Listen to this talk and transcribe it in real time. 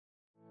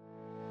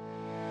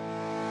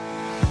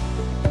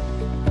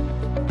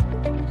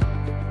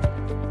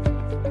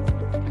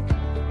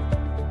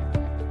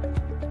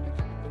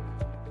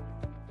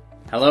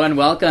Hello and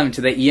welcome to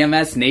the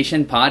EMS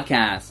Nation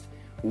podcast.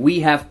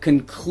 We have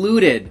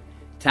concluded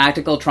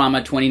Tactical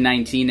Trauma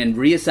 2019 and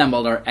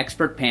reassembled our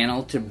expert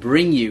panel to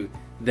bring you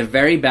the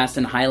very best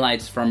and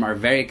highlights from our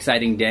very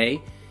exciting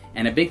day.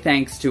 And a big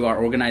thanks to our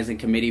organizing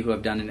committee who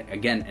have done,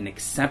 an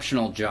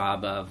exceptional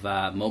job of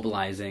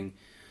mobilizing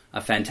a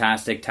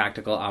fantastic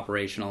tactical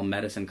operational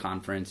medicine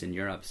conference in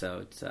Europe. So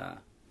it's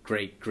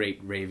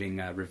great raving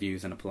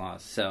reviews and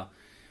applause. So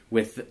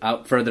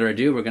without further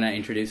ado, we're going to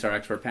introduce our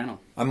expert panel.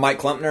 I'm Mike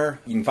Klumpner.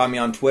 You can find me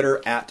on Twitter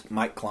at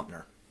Mike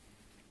Klumpner.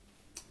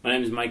 My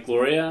name is Mike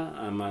Lauria.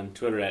 I'm on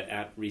Twitter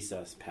at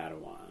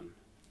RecessPadawan.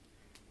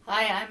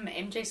 Hi, I'm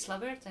MJ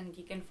Slubbert, and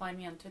you can find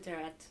me on Twitter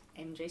at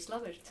MJ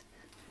Slubbert.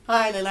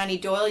 Hi, Leilani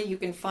Doyle. You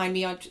can find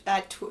me on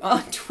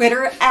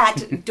Twitter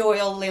at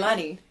Doyle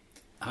Leilani.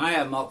 Hi,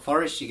 I'm Mark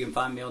Forrest. You can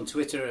find me on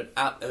Twitter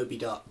at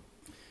Obidot.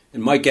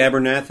 And Mike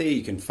Abernethy,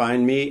 you can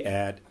find me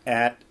at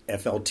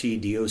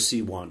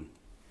FLTDOC1.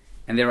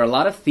 And there are a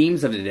lot of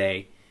themes of the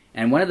day,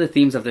 and one of the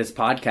themes of this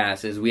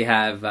podcast is we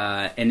have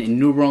an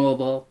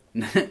innumerable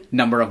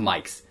number of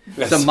mics.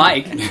 Yes. So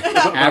Mike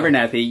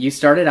Abernethy, you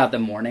started out the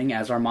morning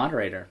as our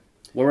moderator.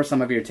 What were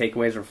some of your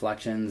takeaways,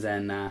 reflections,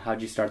 and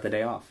how'd you start the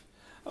day off?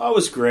 Oh, it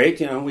was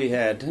great. We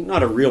had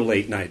not a real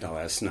late night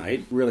last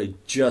night. Really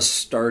just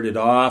started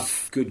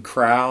off. Good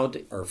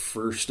crowd. Our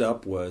first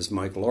up was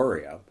Michael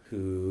Lauria,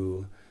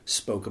 who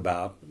spoke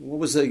about, what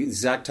was the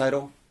exact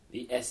title?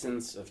 The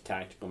Essence of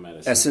Tactical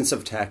Medicine. Essence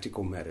of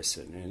Tactical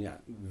Medicine. And yeah,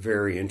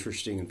 very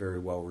interesting and very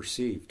well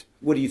received.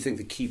 What do you think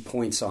the key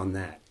points on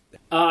that?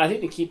 I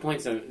think the key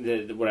points on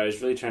what I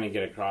was really trying to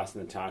get across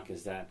in the talk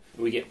is that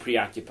we get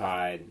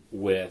preoccupied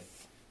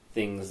with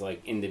things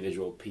like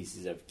individual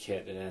pieces of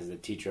kit, and as the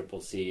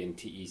TCCC and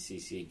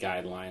TECC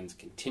guidelines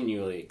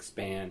continually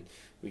expand,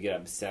 we get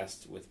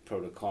obsessed with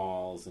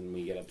protocols and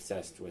we get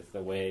obsessed with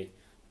the way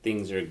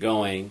things are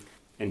going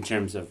in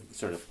terms of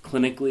sort of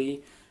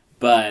clinically.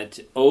 But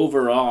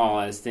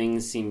overall, as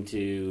things seem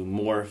to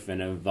morph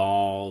and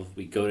evolve,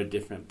 we go to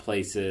different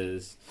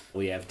places.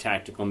 We have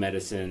tactical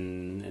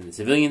medicine in the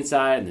civilian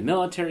side and the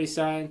military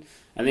side.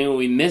 I think what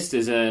we missed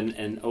is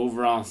an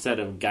overall set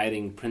of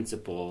guiding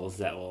principles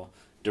that will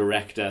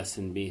direct us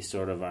and be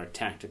sort of our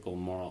tactical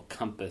moral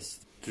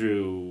compass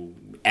through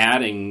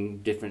adding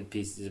different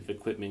pieces of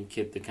equipment,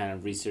 kit, the kind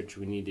of research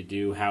we need to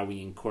do, how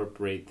we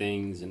incorporate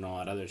things, and all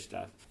that other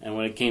stuff. And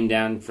what it came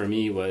down for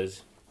me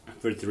was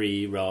for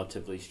three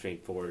relatively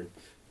straightforward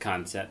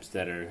concepts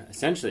that are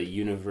essentially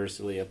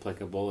universally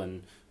applicable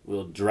and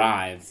will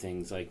drive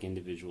things like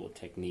individual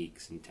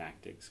techniques and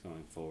tactics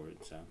going forward.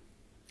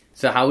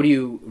 So how would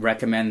you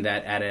recommend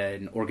that at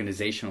an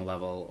organizational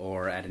level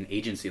or at an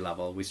agency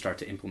level we start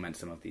to implement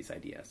some of these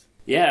ideas?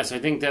 Yeah, so I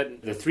think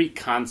that the three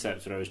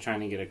concepts that I was trying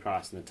to get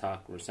across in the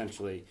talk were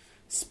essentially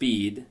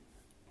speed,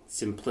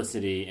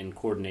 simplicity, and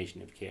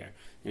coordination of care.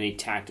 In a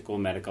tactical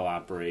medical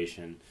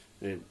operation,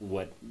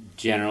 what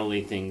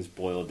generally things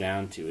boil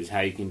down to is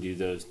how you can do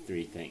those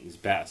three things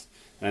best.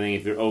 And I think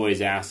if you're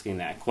always asking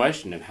that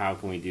question of how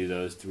can we do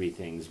those three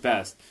things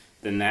best,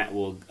 then that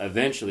will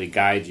eventually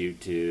guide you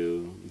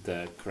to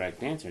the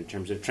correct answer in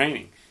terms of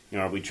training.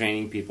 Are we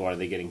training people? Are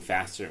they getting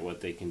faster at what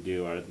they can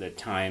do? Are the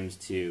times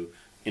to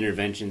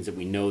interventions that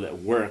we know that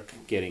work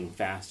getting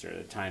faster? Are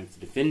the times to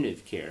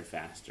definitive care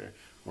faster?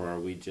 Or are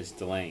we just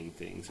delaying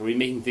things? Are we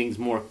making things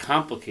more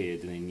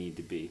complicated than they need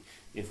to be?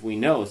 If we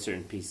know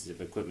certain pieces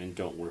of equipment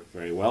don't work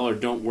very well or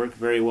don't work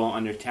very well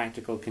under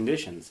tactical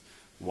conditions,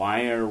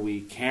 why are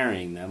we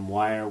carrying them?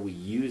 Why are we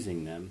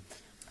using them?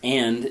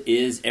 And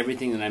is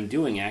everything that I'm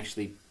doing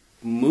actually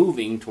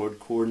moving toward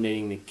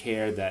coordinating the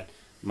care that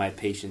my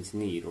patients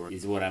need? Or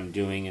is what I'm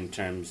doing in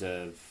terms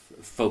of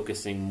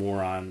focusing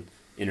more on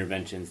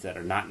interventions that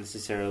are not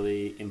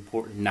necessarily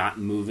important, not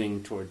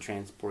moving toward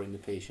transporting the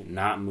patient,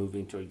 not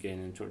moving toward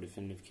getting them toward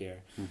definitive care,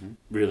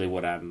 really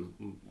what I'm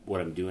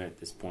doing at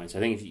this point. So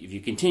I think if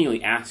you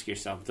continually ask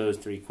yourself those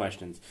three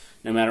questions,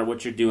 no matter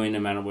what you're doing, no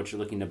matter what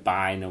you're looking to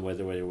buy, no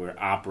matter whether we're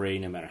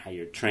operating, no matter how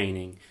you're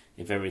training,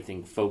 if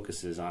everything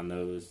focuses on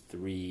those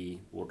three,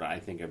 what I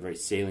think are very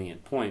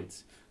salient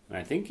points, then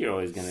I think you're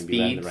always going to be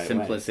led the right way. Speed,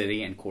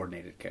 simplicity, and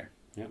coordinated care.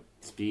 Yep.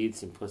 Speed,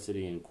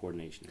 simplicity, and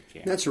coordination of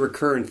care. That's a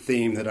recurrent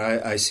theme that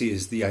I see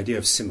is the idea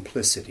of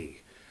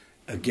simplicity.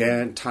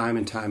 Again, time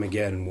and time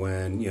again,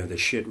 when the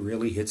shit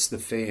really hits the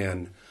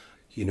fan,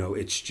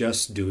 it's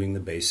just doing the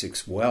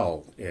basics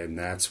well, and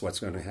that's what's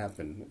going to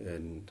happen.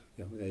 And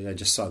I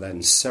just saw that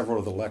in several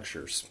of the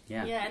lectures.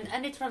 Yeah,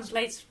 and it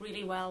translates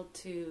really well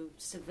to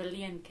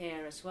civilian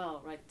care as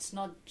well, right? It's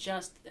not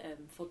just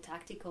for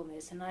tactical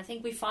medicine. I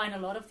think we find a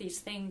lot of these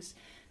things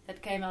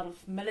that came out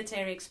of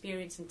military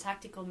experience in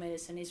tactical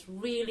medicine is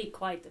really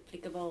quite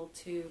applicable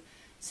to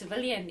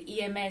civilian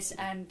EMS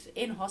and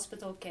in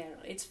hospital care.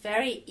 It's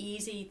very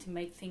easy to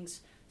make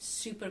things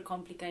super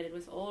complicated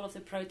with all of the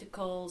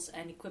protocols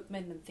and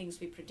equipment and things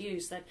we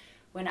produce, that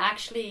when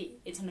actually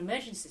it's an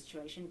emergency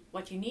situation,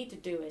 what you need to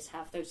do is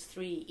have those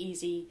three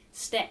easy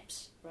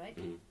steps, right?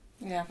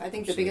 Yeah, I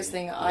think the biggest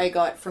thing I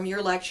got from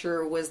your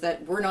lecture was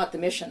that we're not the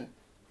mission.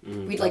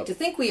 We'd like to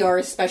think we are,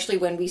 especially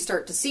when we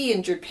start to see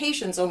injured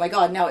patients. Oh my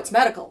God, now it's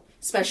medical,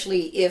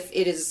 especially if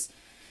it is,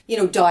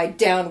 died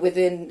down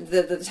within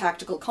the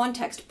tactical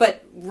context.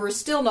 But we're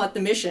still not the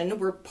mission.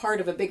 We're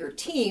part of a bigger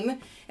team,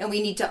 and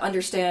we need to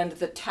understand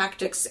the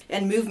tactics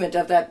and movement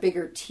of that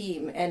bigger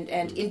team and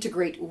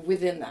integrate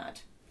within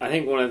that. I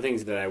think one of the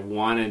things that I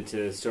wanted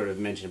to sort of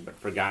mention but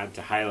forgot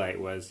to highlight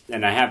was,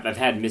 and I've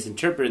had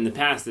misinterpreted in the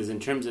past, is in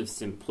terms of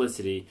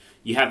simplicity,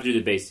 you have to do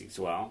the basics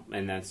well,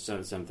 and that's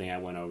something I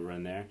went over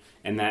in there,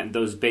 and that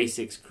those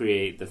basics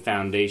create the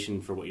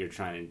foundation for what you're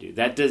trying to do.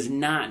 That does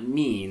not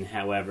mean,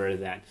 however,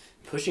 that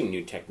pushing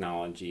new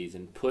technologies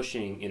and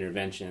pushing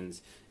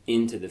interventions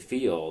into the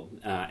field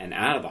and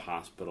out of the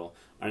hospital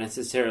are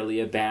necessarily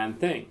a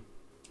bad thing.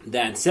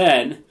 That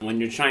said,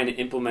 when you're trying to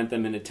implement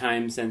them in a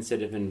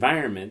time-sensitive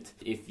environment,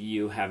 if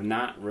you have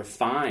not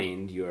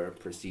refined your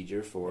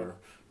procedure for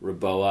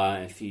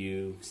Reboa, if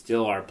you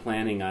still are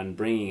planning on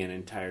bringing an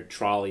entire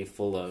trolley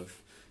full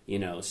of,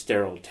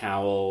 sterile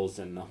towels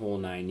and the whole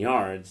 9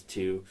 yards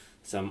to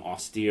some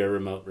austere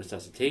remote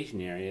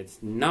resuscitation area, it's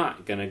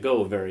not going to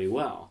go very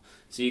well.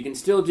 So you can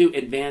still do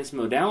advanced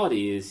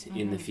modalities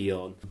in the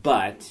field,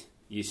 but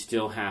you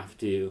still have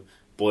to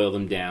boil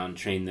them down,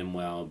 train them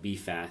well, be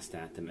fast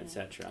at them,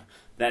 etc.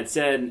 That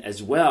said,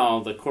 as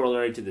well, the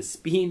corollary to the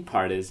speed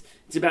part is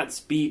it's about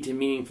speed to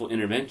meaningful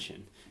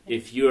intervention.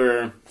 If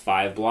you're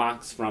 5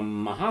 blocks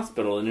from a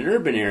hospital in an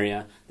urban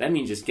area, that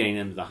means just getting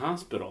them to the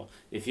hospital.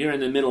 If you're in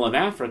the middle of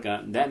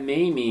Africa, that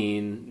may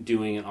mean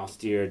doing an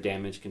austere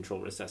damage control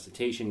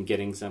resuscitation,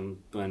 getting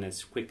someone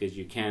as quick as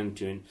you can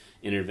to an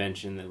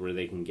intervention where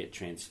they can get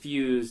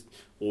transfused,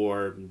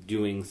 or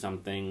doing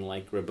something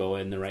like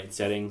Reboa in the right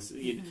settings.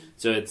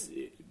 So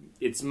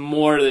it's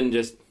more than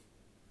just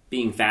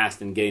being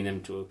fast and getting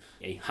them to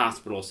a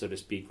hospital, so to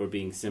speak, or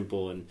being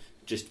simple and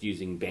just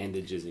using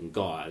bandages and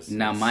gauze.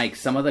 Now, Mike,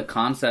 some of the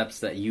concepts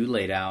that you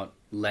laid out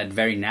led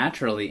very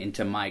naturally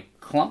into Mike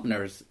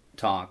Klumpner's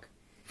talk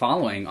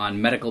following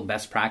on medical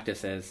best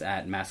practices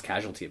at mass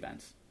casualty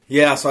events.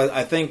 Yeah, so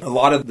I think a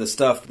lot of the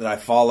stuff that I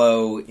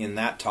follow in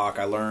that talk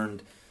I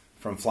learned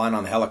from flying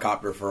on the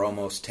helicopter for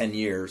almost 10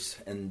 years.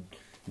 And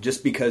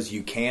just because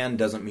you can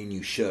doesn't mean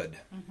you should.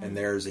 And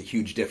there's a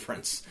huge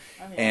difference.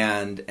 Oh,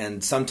 yeah.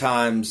 And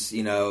sometimes,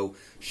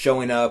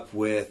 showing up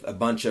with a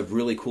bunch of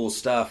really cool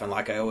stuff, and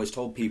like I always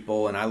told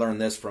people, and I learned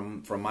this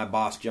from my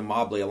boss, Jim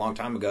Mobley, a long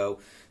time ago,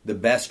 the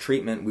best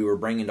treatment we were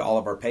bringing to all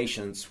of our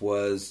patients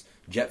was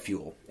jet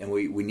fuel. And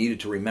we needed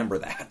to remember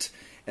that.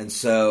 And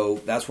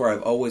so that's where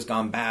I've always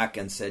gone back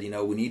and said,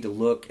 we need to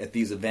look at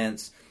these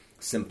events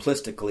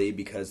simplistically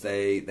because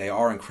they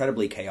are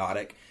incredibly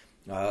chaotic.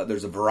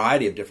 There's a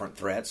variety of different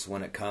threats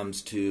when it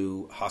comes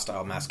to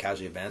hostile mass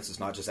casualty events. It's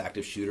not just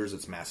active shooters,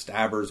 it's mass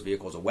stabbers,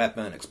 vehicles of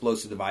weapon,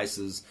 explosive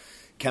devices,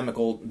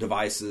 chemical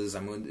devices.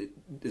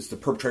 It's the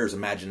perpetrator's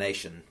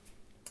imagination.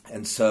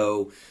 And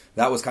so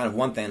that was kind of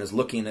one thing, is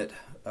looking at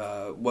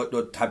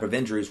what type of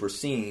injuries we're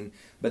seeing,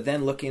 but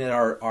then looking at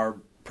our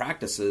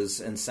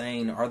practices and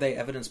saying, are they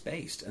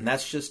evidence-based? And I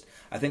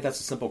think that's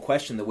a simple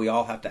question that we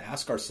all have to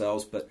ask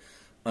ourselves, but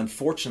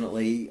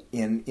unfortunately,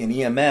 in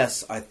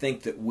EMS, I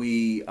think that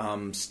we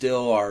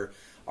still are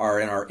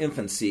in our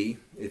infancy,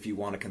 if you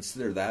want to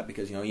consider that,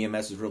 because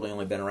EMS has really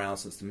only been around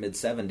since the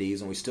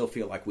mid-'70s, and we still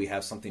feel like we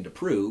have something to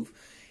prove,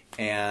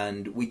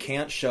 and we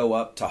can't show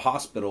up to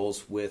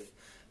hospitals with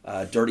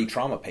dirty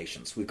trauma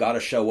patients. We've got to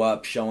show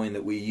up showing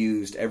that we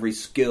used every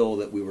skill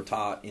that we were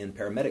taught in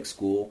paramedic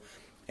school,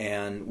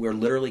 and we're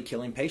literally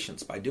killing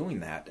patients by doing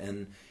that.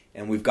 And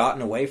we've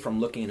gotten away from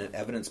looking at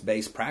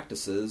evidence-based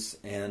practices,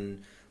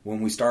 and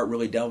when we start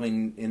really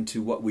delving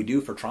into what we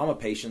do for trauma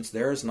patients,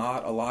 there is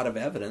not a lot of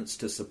evidence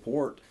to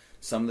support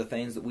some of the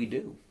things that we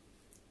do.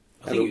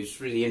 I think it was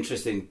really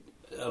interesting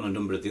on a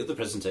number of the other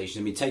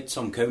presentations. Take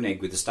Tom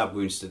Koenig with the stab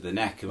wounds to the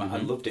neck. I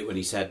loved it when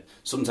he said,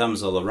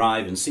 sometimes they'll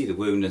arrive and see the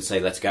wound and say,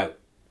 let's go.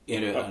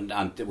 And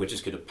we're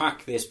just going to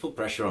pack this, put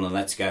pressure on, and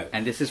let's go.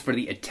 And this is for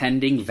the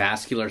attending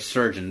vascular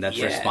surgeon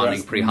that's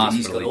responding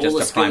pre-hospitally,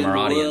 just a primer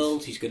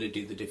audience. He's going to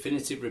do the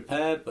definitive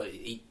repair, but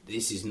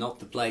this is not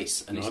the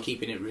place, and he's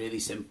keeping it really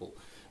simple.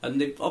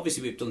 And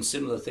obviously we've done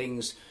similar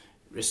things,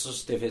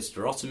 resuscitative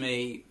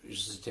hysterotomy,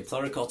 resuscitative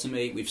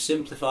thoracotomy. We've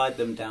simplified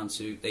them down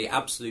to the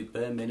absolute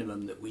bare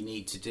minimum that we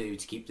need to do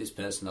to keep this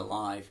person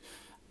alive.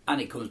 And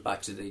it comes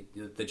back to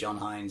the John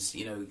Hines,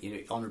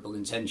 honourable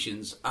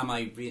intentions. Am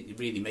I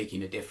really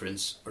making a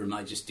difference, or am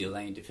I just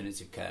delaying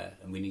definitive care,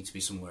 and we need to be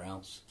somewhere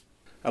else?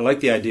 I like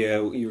the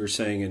idea you were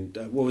saying, and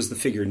what was the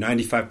figure?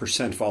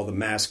 95% of all the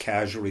mass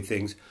casualty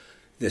things,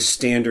 the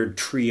standard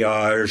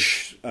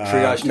triage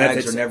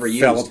tags are never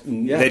used.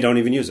 They don't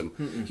even use them.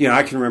 Mm-mm.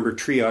 I can remember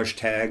triage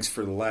tags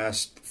for the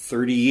last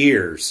 30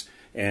 years,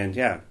 and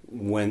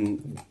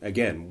when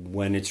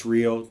it's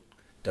real,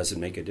 does't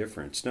make a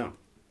difference. No.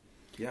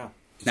 Yeah.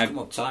 Now, come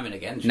up time and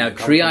again. Now,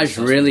 triage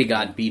really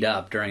got beat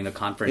up during the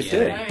conference. It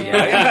did.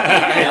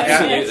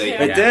 Absolutely.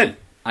 It did.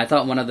 I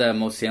thought one of the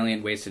most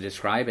salient ways to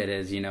describe it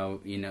is,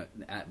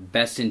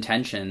 best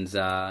intentions,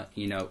 are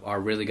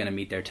really going to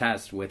meet their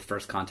test with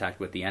first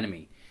contact with the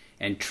enemy.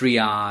 And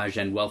triage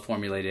and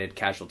well-formulated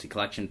casualty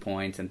collection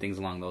points and things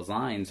along those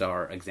lines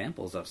are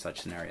examples of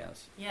such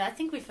scenarios. Yeah, I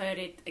think we've heard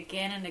it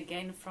again and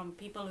again from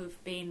people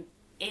who've been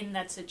in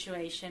that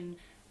situation,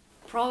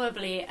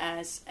 probably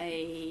as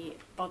a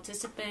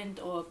participant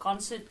or a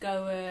concert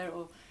goer,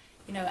 or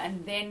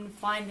and then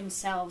find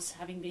themselves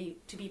having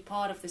to be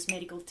part of this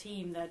medical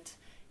team that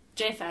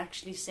Jeff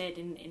actually said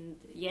in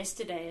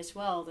yesterday as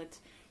well, that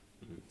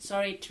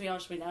sorry,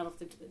 triage went out of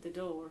the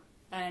door.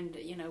 And,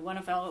 one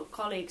of our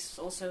colleagues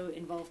also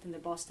involved in the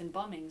Boston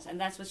bombings, and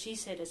that's what she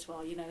said as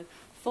well.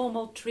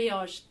 Formal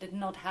triage did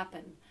not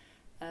happen.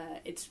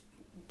 It's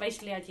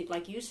basically,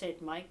 like you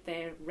said, Mike,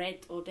 they're red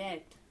or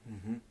dead.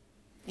 Mm-hmm.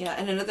 Yeah,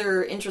 and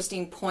another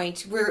interesting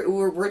point,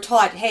 we're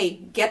taught, hey,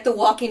 get the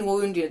walking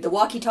wounded, the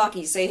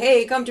walkie-talkies, say,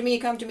 hey, come to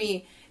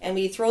me, and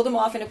we throw them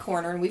off in a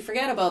corner and we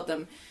forget about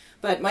them.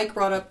 But Mike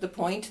brought up the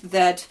point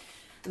that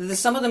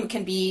some of them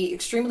can be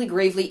extremely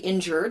gravely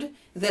injured,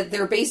 that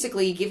they're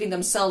basically giving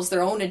themselves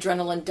their own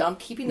adrenaline dump,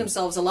 keeping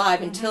themselves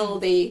alive until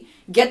they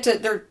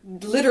they're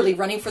literally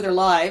running for their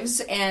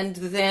lives, and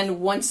then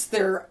once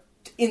they're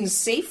in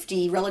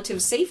safety,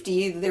 relative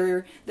safety,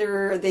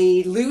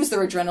 they lose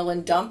their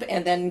adrenaline dump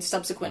and then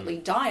subsequently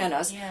die on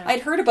us. Yeah.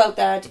 I'd heard about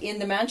that in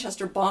the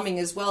Manchester bombing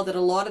as well, that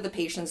a lot of the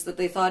patients that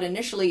they thought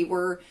initially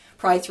were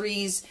Pri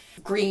 3s,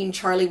 Green,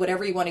 Charlie,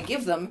 whatever you want to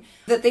give them,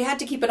 that they had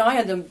to keep an eye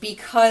on them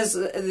because,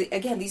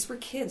 again, these were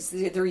kids.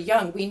 They're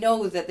young. We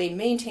know that they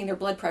maintain their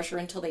blood pressure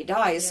until they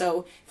die. Yeah.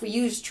 So if we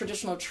use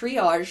traditional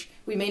triage,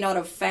 we may not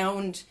have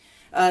found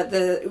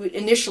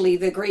initially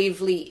the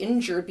gravely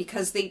injured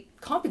because they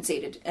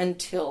compensated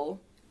until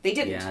they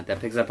didn't. Yeah,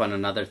 that picks up on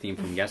another theme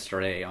from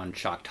yesterday on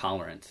shock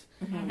tolerance.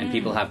 Mm-hmm. And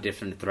people have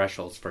different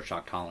thresholds for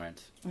shock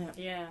tolerance.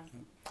 Yeah.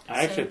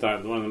 I actually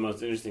thought one of the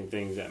most interesting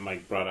things that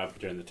Mike brought up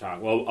during the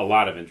talk, well, a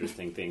lot of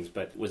interesting things,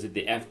 but was it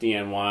the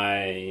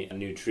FDNY, a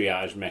new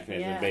triage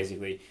mechanism,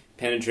 basically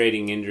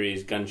penetrating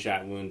injuries,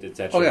 gunshot wounds,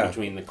 etc.,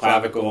 between the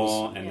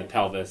clavicle and the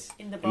pelvis,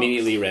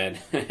 immediately read.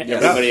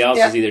 Everybody else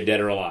is either dead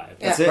or alive.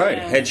 That's it. Right,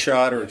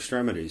 headshot or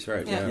extremities,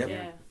 right.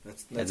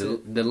 That's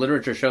the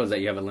literature shows that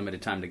you have a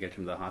limited time to get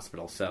them to the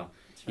hospital, so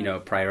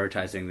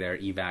prioritizing their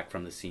evac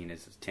from the scene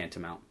is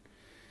tantamount.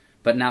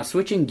 But now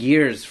switching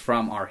gears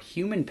from our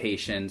human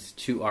patients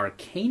to our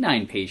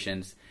canine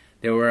patients,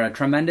 there were a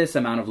tremendous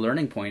amount of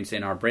learning points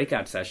in our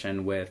breakout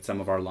session with some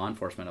of our law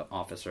enforcement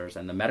officers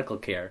and the medical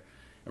care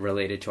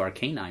related to our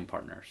canine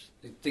partners.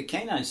 The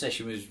canine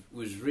session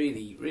was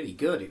really, really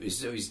good. It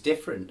was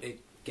different.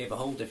 It gave a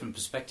whole different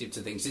perspective to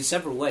things in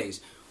several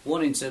ways.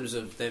 One, in terms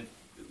of the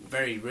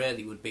very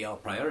rarely would be our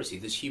priority.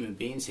 There's human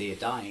beings here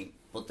dying.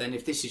 But then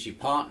if this is your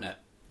partner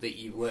that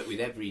you work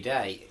with every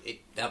day,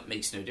 that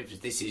makes no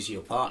difference. This is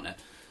your partner.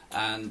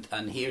 And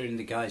hearing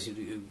the guys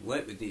who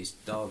work with these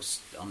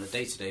dogs on a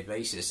day-to-day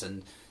basis,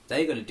 and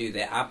they're going to do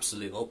their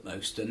absolute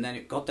utmost. And then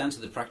it got down to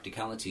the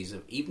practicalities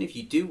of, even if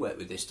you do work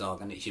with this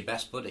dog and it's your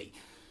best buddy,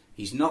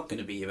 he's not going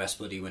to be your best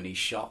buddy when he's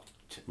shot,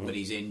 but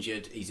he's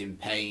injured, he's in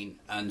pain.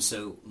 And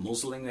so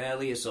muzzling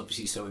early is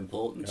obviously so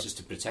important, just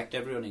to protect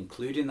everyone,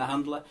 including the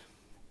handler.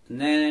 And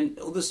then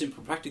other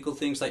simple practical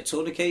things like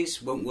tourniquets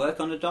won't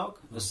work on a dog.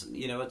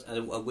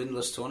 A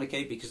windlass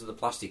tourniquet, because of the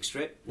plastic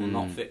strip, will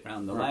not fit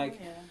around the leg.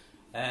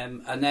 Yeah.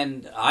 And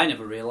then I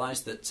never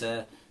realised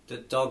that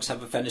dogs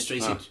have a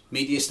fenestrated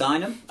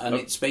mediastinum, and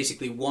it's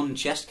basically one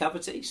chest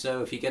cavity.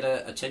 So if you get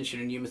a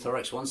tension in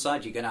pneumothorax one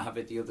side, you're going to have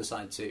it the other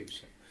side too.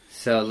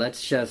 So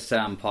let's just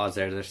pause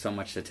there. There's so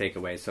much to take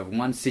away. So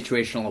one,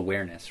 situational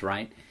awareness,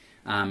 right?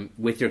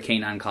 With your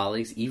canine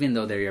colleagues, even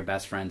though they're your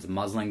best friends,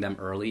 muzzling them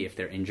early if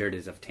they're injured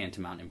is of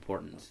tantamount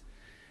importance.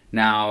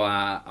 Now,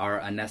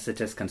 our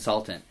anesthetist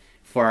consultant,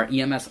 for our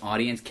EMS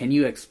audience, can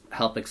you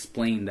help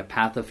explain the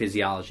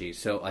pathophysiology?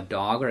 So a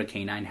dog or a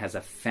canine has a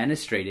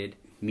fenestrated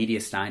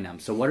mediastinum.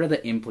 So what are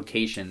the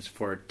implications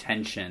for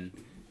tension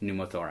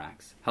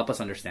pneumothorax? Help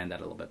us understand that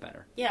a little bit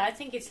better. Yeah, I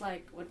think it's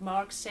like what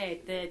Mark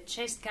said. The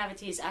chest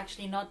cavity is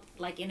actually not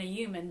like in a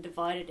human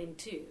divided in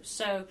two.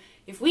 So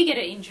if we get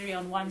an injury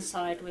on one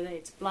side, whether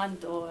it's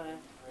blunt or a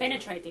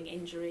penetrating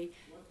injury,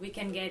 we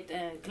can get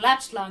a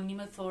collapsed lung,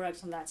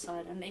 pneumothorax on that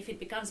side. And if it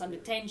becomes under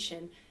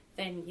tension,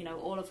 then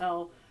all of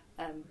our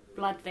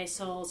blood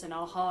vessels and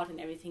our heart and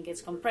everything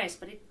gets compressed.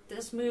 But it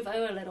does move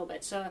over a little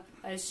bit. So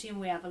I assume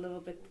we have a little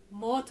bit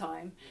more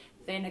time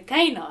than a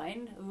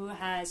canine who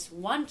has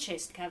one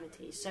chest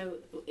cavity. So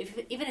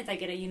even if they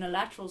get a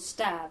unilateral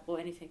stab or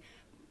anything,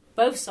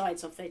 both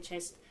sides of their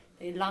chest,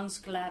 their lungs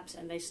collapse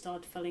and they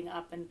start filling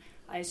up, and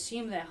I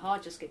assume their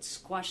heart just gets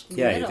squashed in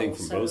the middle. Yeah, you think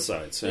from both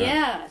sides.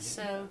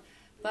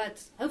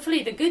 But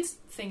hopefully the good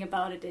thing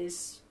about it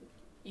is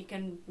you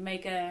can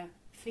make a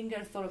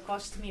finger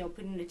thoracostomy or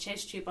put in a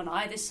chest tube on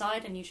either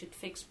side, and you should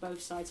fix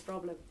both sides'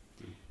 problem.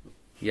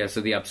 Yeah,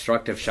 so the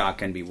obstructive shock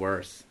can be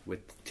worse with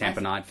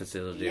tamponade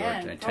facility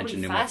or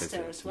tension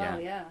pneumothorax as well.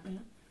 Yeah,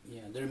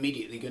 they're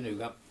immediately going to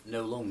have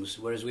no lungs,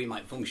 whereas we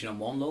might function on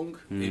one lung.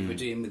 If we're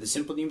dealing with a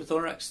simple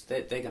pneumothorax,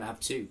 they're going to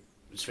have two.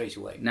 straight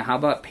away. Now, how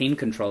about pain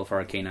control for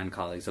our canine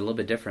colleagues? A little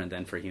bit different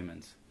than for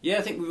humans. Yeah,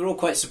 I think we were all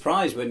quite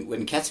surprised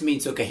when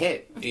ketamine took a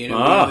hit. You know,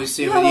 Not the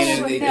Swiss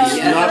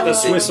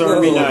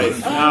Army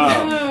knife.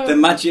 No. The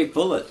magic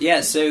bullet.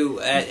 Yeah, so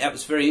that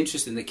was very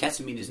interesting. The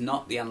ketamine is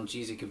not the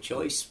analgesic of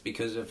choice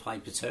because of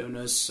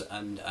hypertonus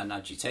and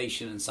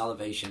agitation and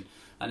salivation.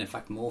 And in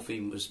fact,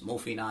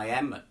 Morphine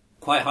IM,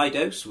 quite high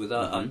dose with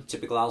a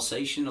typical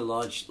Alsatian, a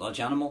large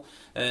animal,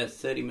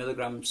 30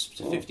 milligrams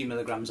to 50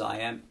 milligrams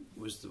IM.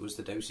 Was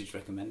the dosage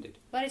recommended.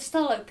 But it's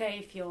still okay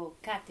if your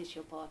cat is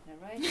your partner,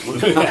 right?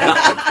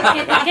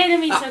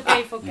 Ketamine's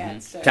okay for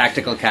cats. So.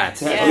 Tactical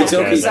cats. Yeah. I'm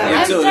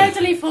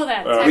totally for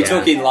that. Are we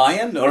talking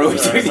lion or are we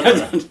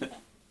talking...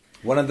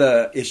 One of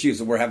the issues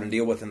that we're having to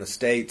deal with in the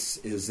States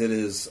is it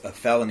is a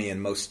felony in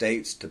most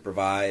states to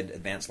provide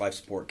advanced life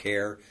support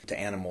care to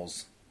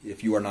animals.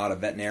 If you are not a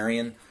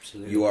veterinarian,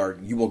 you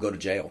will go to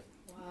jail.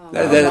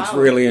 That's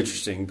really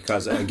interesting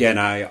because, again,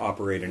 I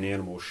operate an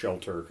animal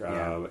shelter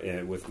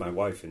with my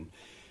wife, and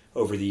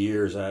over the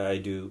years I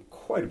do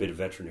quite a bit of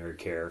veterinary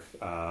care.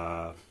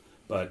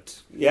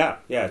 But yeah,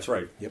 it's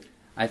right. Yep.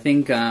 I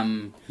think,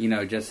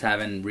 just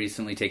having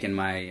recently taken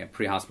my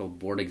pre-hospital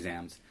board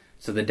exams,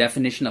 so the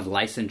definition of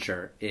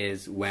licensure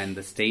is when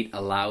the state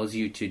allows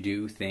you to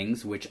do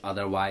things which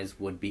otherwise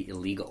would be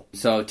illegal.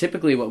 So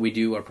typically what we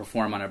do or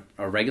perform on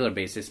a regular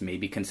basis may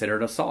be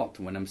considered assault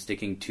when I'm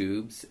sticking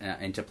tubes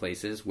into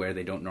places where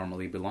they don't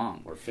normally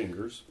belong. Or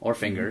fingers.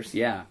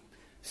 Yeah.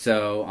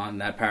 So on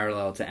that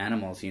parallel to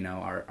animals,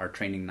 our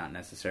training not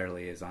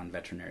necessarily is on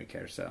veterinary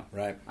care. So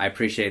right. I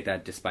appreciate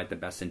that despite the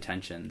best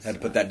intentions. Had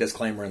to put that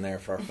disclaimer in there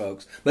for our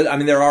folks. But I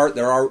mean,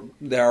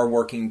 they are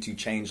working to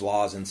change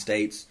laws in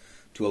states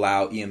to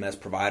allow EMS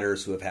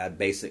providers who have had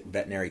basic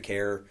veterinary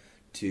care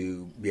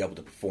to be able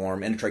to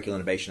perform. Endotracheal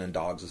intubation in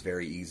dogs is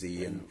very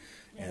easy,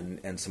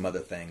 and some other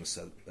things.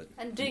 So,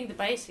 and doing the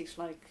basics,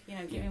 like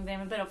giving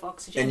them a bit of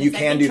oxygen. And you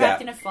can do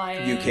that. In a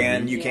fire, you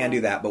can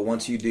do that. But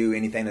once you do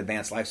anything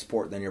advanced life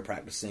support, then you're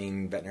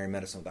practicing veterinary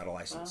medicine without a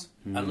license.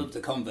 Wow. I love the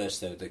converse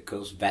though, that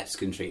because vets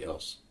can treat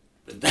us.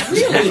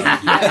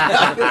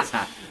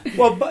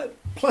 Well, but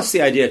plus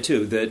the idea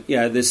too that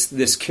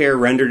this care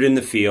rendered in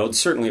the field,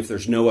 certainly if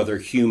there's no other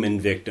human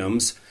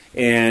victims,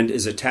 and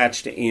is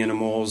attached to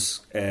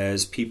animals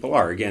as people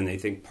are. Again, they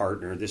think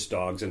partner, this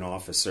dog's an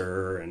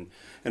officer, and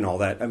all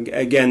that.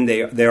 Again,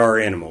 they are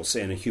animals,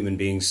 and human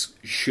beings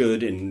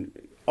should and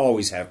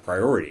always have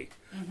priority.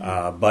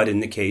 Mm-hmm. But in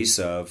the case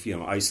of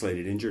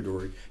isolated injured,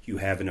 or you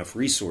have enough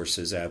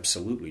resources,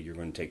 absolutely, you're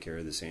going to take care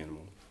of this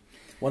animal.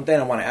 One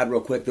thing I want to add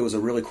real quick, there was a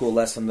really cool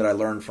lesson that I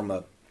learned from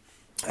a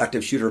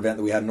active shooter event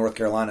that we had in North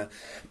Carolina.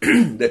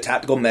 The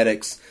tactical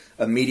medics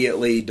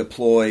immediately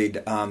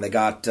deployed. They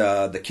got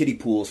the kiddie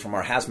pools from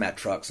our hazmat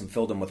trucks and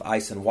filled them with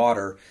ice and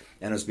water.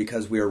 And it was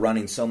because we were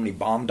running so many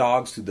bomb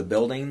dogs through the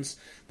buildings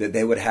that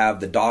they would have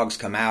the dogs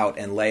come out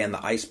and lay in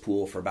the ice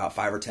pool for about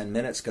 5 or 10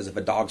 minutes. Because if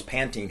a dog's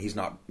panting, he's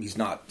not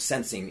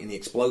sensing any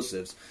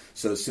explosives.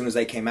 So as soon as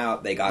they came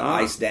out, they got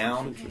iced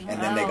down,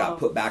 and then they got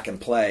put back in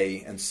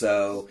play. And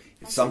so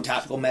some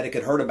tactical medic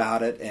had heard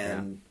about it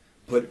and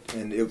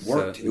it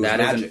worked. So it was that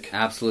magic. is an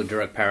absolute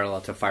direct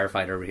parallel to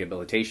firefighter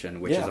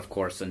rehabilitation, which is, of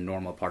course, a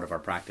normal part of our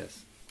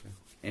practice.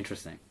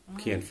 Interesting.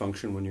 Can't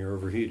function when you're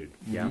overheated.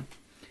 Yeah. Mm-hmm.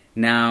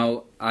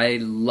 Now, I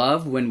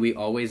love when we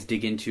always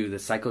dig into the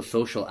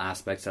psychosocial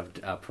aspects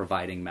of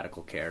providing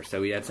medical care. So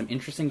we had some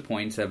interesting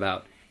points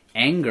about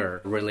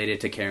anger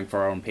related to caring for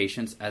our own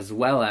patients, as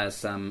well as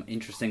some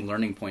interesting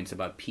learning points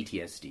about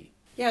PTSD.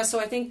 Yeah, so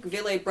I think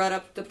Ville brought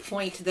up the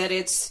point that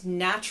it's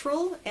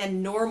natural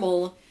and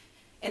normal,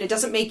 and it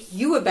doesn't make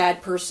you a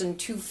bad person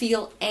to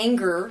feel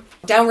anger,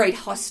 downright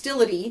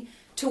hostility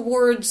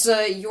towards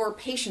your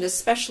patient,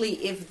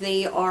 especially if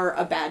they are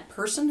a bad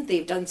person,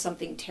 they've done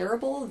something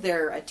terrible,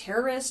 they're a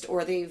terrorist,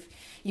 or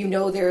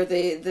they're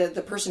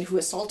the person who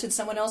assaulted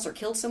someone else or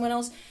killed someone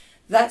else.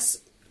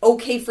 That's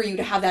okay for you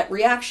to have that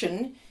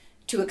reaction,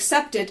 to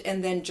accept it,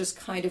 and then just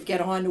kind of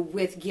get on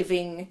with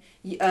being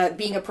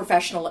a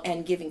professional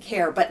and giving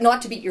care, but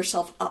not to beat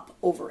yourself up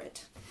over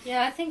it.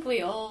 Yeah, I think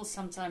we all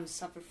sometimes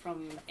suffer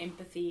from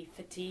empathy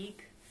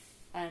fatigue,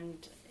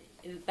 and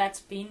that's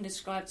been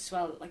described as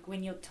well, like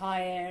when you're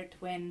tired,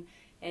 when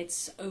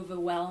it's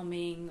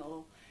overwhelming,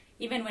 or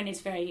even when it's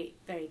very,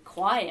 very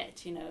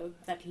quiet,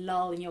 that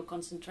lull in your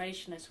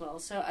concentration as well.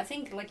 So I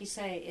think, like you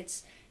say,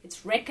 it's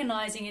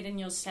recognizing it in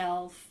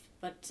yourself,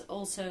 but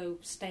also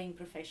staying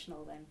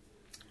professional then.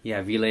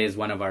 Yeah, Ville is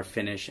one of our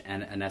Finnish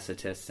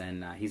anesthetists,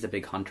 and he's a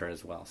big hunter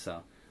as well,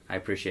 so I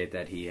appreciate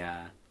that he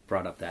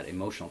brought up that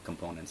emotional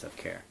components of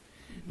care.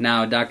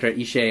 Now, Dr.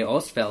 Ishay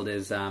Ostfeld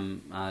is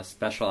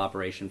Special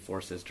Operation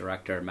Forces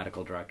Director,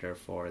 Medical Director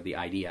for the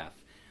IDF,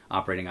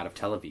 operating out of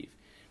Tel Aviv.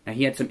 Now,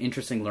 he had some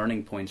interesting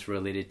learning points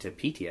related to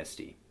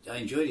PTSD. I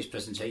enjoyed his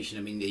presentation.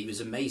 I mean, he was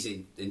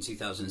amazing in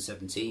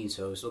 2017,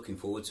 so I was looking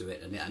forward to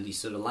it. And he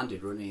sort of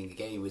landed running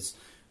again with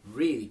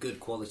really good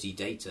quality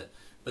data.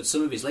 But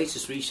some of his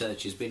latest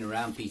research has been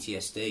around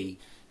PTSD.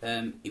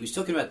 He was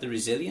talking about the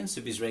resilience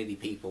of Israeli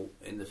people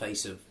in the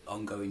face of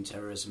ongoing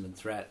terrorism and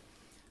threat.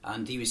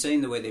 And he was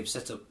saying the way they've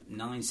set up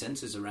 9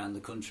 centres around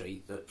the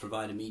country that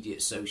provide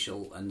immediate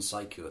social and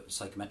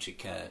psychometric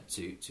care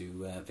to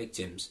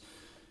victims.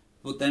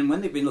 But then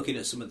when they've been looking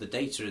at some of the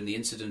data and the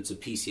incidence of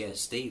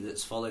PTSD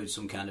that's followed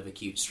some kind of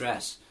acute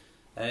stress,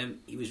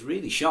 he was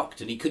really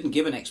shocked, and he couldn't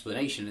give an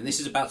explanation. And this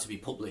is about to be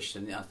published,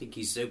 and I think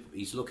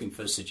he's looking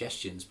for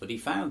suggestions. But he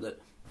found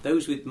that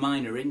those with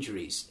minor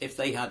injuries, if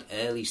they had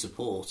early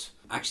support,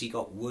 actually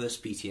got worse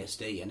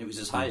PTSD, and it was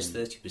as high as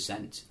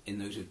 30% in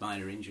those with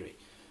minor injury,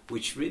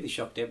 which really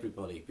shocked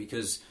everybody,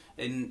 because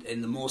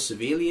in the more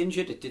severely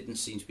injured, it didn't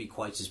seem to be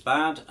quite as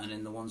bad, and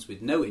in the ones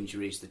with no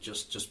injuries that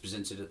just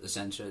presented at the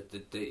centre,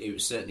 it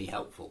was certainly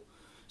helpful.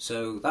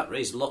 So that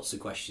raised lots of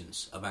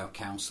questions about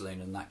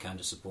counselling and that kind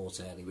of support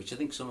early, which I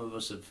think some of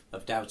us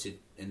have doubted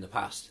in the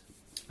past.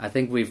 I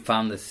think we've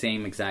found the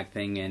same exact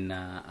thing in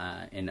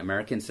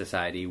American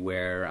society,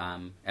 where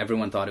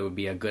everyone thought it would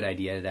be a good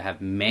idea to have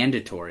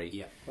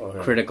mandatory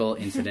critical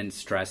incident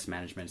stress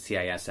management,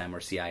 CISM or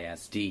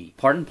CISD.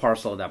 Part and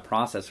parcel of that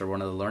process, or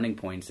one of the learning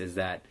points, is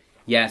that,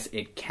 yes,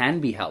 it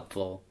can be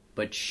helpful,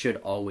 but should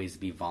always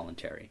be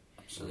voluntary.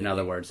 Absolutely. In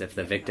other words, if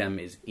the victim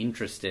is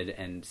interested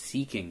and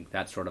seeking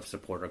that sort of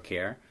support or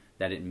care,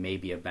 that it may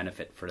be a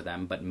benefit for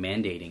them, but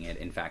mandating it,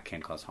 in fact,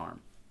 can cause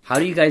harm. How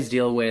do you guys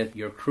deal with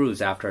your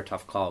crews after a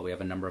tough call? We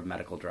have a number of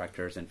medical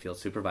directors and field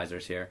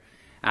supervisors here.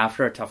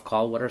 After a tough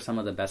call, what are some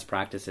of the best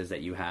practices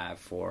that you have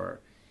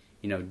for,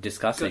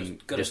 discussing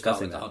Got to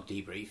start with a hot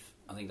debrief.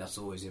 I think that's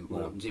always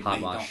important. You may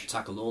not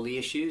tackle all the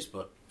issues,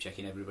 but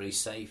checking everybody's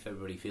safe,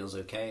 everybody feels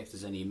okay, if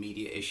there's any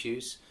immediate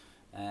issues.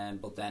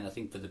 But then I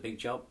think for the big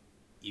job,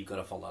 you've got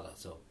to follow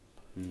that up.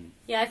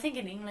 Yeah, I think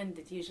in England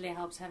it usually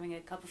helps having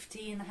a cup of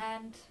tea in the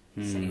hand,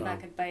 sitting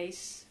back at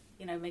base,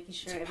 making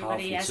sure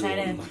everybody has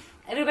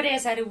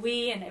had a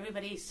wee and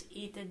everybody's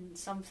eaten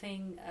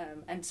something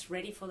and is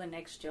ready for the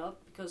next job.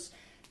 Because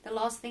the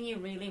last thing you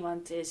really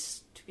want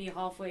is to be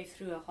halfway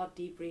through a hot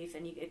debrief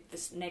and you get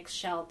this next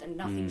shout and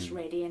nothing's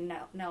ready, and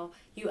now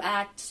you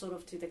add sort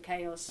of to the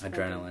chaos.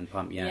 Adrenaline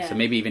pump, yeah. So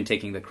maybe even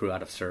taking the crew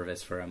out of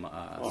service for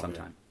some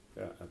time.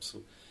 Yeah,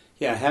 absolutely.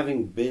 Yeah,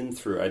 having been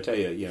through, I tell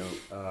you,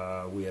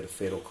 we had a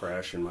fatal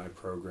crash in my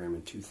program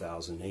in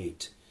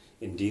 2008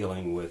 in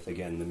dealing with,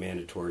 again, the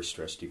mandatory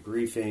stress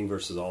debriefing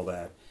versus all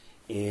that.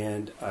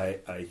 And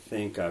I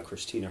think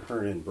Christina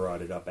Hernan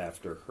brought it up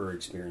after her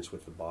experience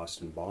with the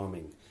Boston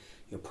bombing.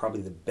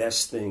 Probably the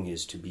best thing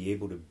is to be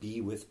able to be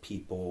with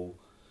people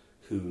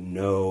who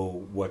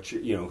know what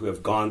who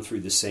have gone through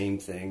the same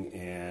thing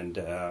and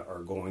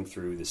are going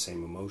through the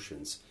same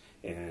emotions.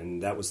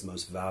 And that was the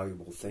most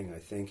valuable thing, I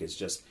think, is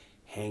just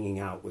hanging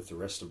out with the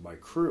rest of my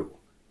crew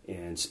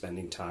and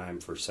spending time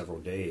for several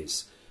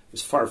days. It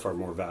was far, far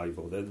more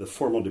valuable. The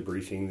formal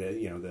debriefing,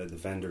 the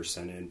vendor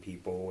sent in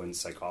people and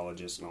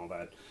psychologists and all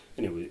that,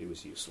 and it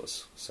was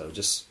useless. So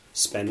just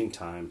spending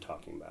time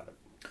talking about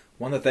it.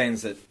 One of the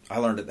things that I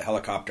learned at the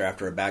helicopter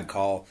after a bad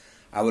call,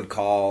 I would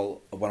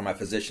call one of my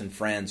physician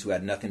friends who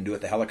had nothing to do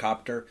with the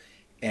helicopter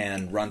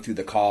and run through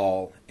the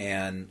call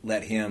and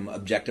let him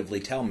objectively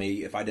tell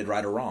me if I did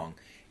right or wrong.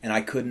 And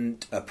I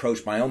couldn't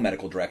approach my own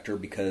medical director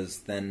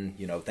because then,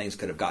 things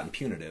could have gotten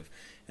punitive.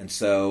 And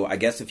so I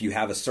guess if you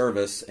have a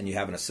service and you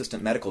have an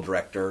assistant medical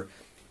director,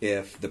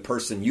 if the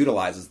person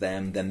utilizes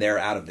them, then they're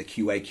out of the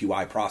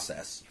QA/QI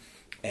process.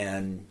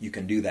 And you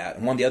can do that.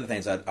 And one of the other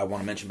things I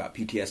want to mention about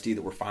PTSD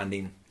that we're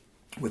finding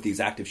with these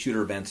active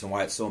shooter events and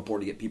why it's so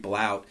important to get people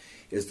out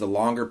is the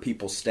longer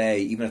people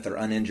stay, even if they're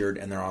uninjured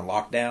and they're on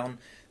lockdown,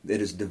 it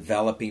is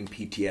developing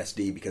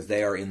PTSD because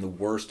they are in the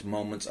worst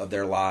moments of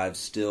their lives,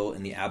 still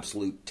in the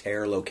absolute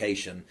terror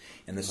location.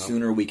 And the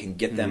sooner we can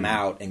get them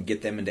out and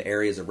get them into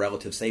areas of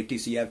relative safety.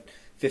 So you have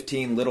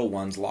 15 little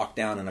ones locked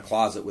down in a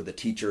closet with a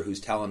teacher who's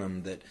telling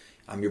them that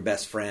I'm your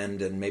best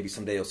friend and maybe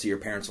someday you'll see your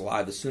parents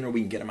alive. The sooner we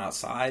can get them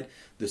outside,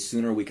 the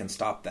sooner we can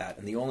stop that.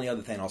 And the only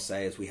other thing I'll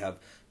say is we have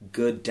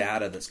good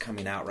data that's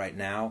coming out right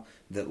now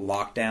that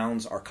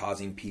lockdowns are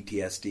causing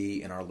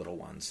PTSD in our little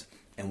ones.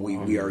 And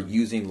we are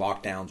using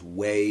lockdowns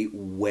way,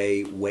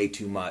 way, way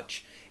too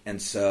much.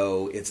 And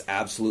so it's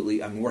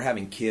absolutely, we're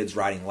having kids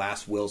writing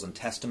last wills and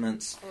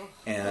testaments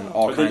and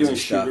all kinds of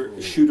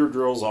stuff. Shooter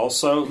drills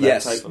also?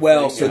 Yes. Type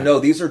of thing? No,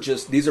 these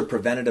are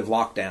preventative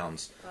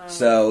lockdowns.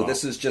 So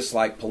this is just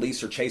like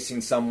police are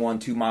chasing someone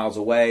 2 miles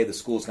away. The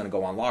school's going to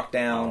go on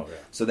lockdown.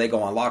 So they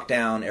go on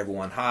lockdown.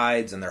 Everyone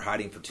hides, and they're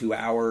hiding for 2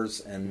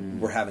 hours.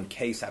 And we're having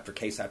case after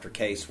case after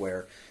case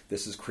where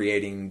this is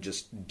creating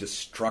just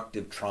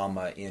destructive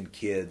trauma in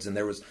kids. And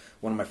there was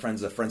one of my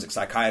friends, a forensic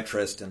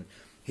psychiatrist, and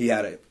he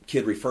had a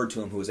kid referred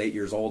to him who was 8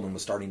 years old and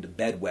was starting to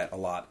bedwet a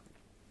lot.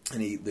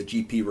 And the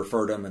GP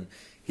referred him, and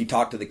he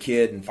talked to the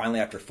kid, and finally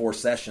after 4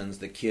 sessions,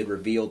 the kid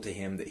revealed to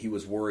him that he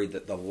was worried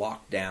that the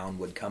lockdown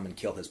would come and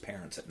kill his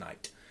parents at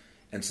night.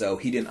 And so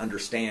he didn't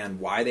understand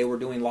why they were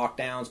doing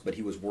lockdowns, but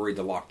he was worried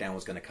the lockdown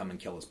was going to come and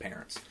kill his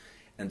parents.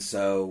 And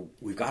so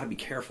we've got to be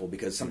careful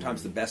because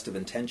sometimes the best of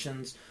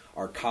intentions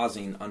are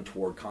causing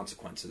untoward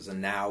consequences.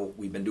 And now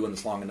we've been doing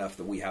this long enough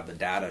that we have the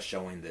data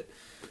showing that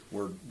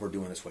we're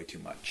doing this way too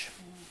much.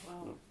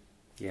 Wow.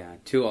 Yeah,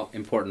 two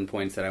important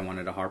points that I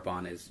wanted to harp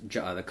on is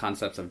the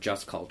concepts of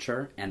just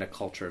culture and a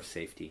culture of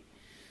safety.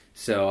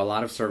 So a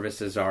lot of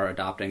services are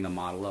adopting the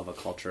model of a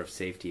culture of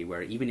safety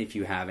where even if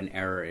you have an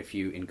error, if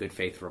you in good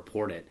faith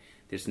report it,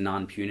 there's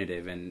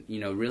non-punitive. And,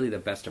 really the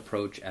best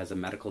approach as a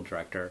medical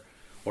director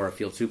or a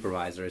field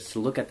supervisor is to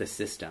look at the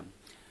system.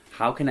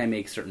 How can I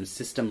make certain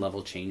system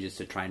level changes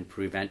to try and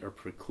prevent or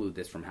preclude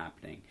this from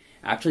happening?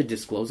 Actually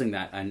disclosing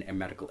that a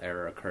medical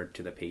error occurred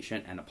to the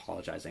patient and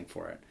apologizing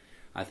for it,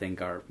 I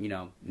think are,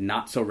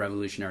 not so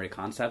revolutionary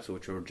concepts,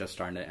 which we're just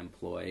starting to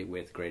employ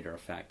with greater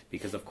effect.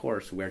 Because, of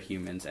course, we're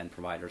humans and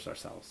providers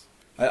ourselves.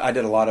 I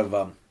did a lot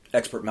of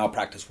expert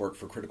malpractice work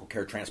for critical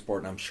care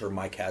transport, and I'm sure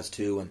Mike has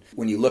too. And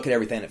when you look at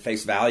everything at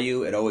face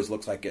value, it always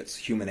looks like it's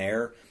human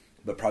error.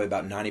 But probably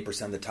about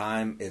 90% of the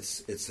time,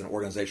 it's an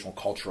organizational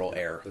cultural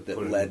error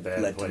that led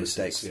to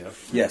mistakes. Yeah.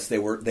 Yes, they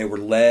were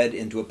led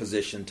into a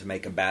position to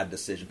make a bad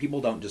decision. People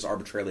don't just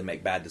arbitrarily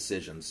make bad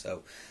decisions.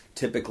 So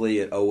typically,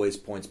 it always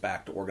points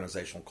back to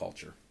organizational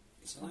culture.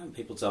 It's allowing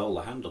people to hold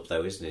their hand up,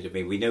 though, isn't it? I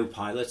mean, we know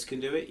pilots can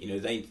do it.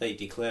 They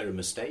declare a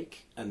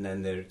mistake, and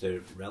then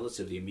they're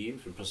relatively immune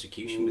from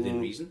prosecution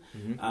within reason.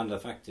 Mm-hmm. And the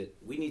fact that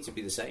we need to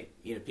be the same.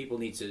 People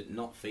need to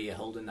not fear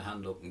holding the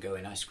hand up and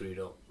going, "I screwed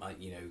up,"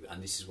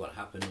 and this is what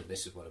happened, and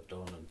this is what I've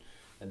done,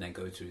 and then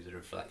go through the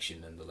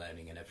reflection and the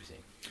learning and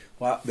everything.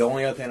 Well, the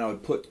only other thing I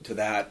would put to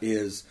that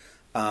is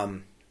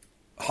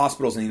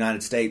hospitals in the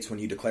United States, when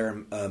you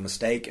declare a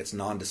mistake, it's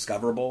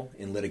non-discoverable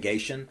in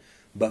litigation.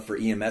 But for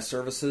EMS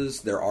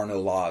services, there are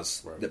no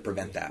laws that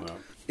prevent that. Wow.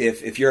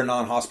 If you're a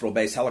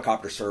non-hospital-based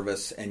helicopter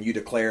service and you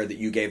declare that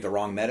you gave the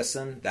wrong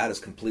medicine, that is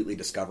completely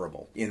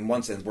discoverable. In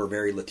one sense, we're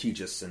very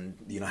litigious in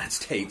the United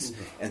States,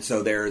 and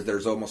so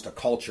there's almost a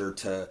culture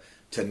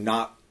to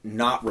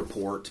not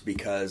report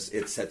because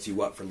it sets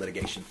you up for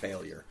litigation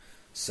failure.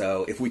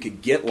 So if we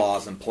could get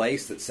laws in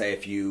place that say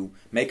if you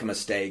make a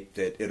mistake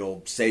that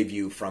it'll save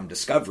you from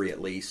discovery at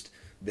least,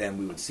 then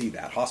we would see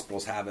that.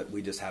 Hospitals have it,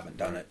 we just haven't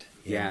done it.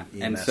 Yeah,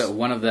 and so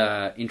one of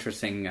the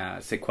interesting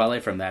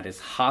sequelae from that is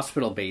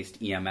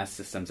hospital-based EMS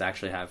systems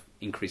actually have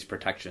increased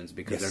protections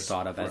because they're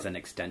thought of as an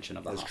extension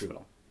of the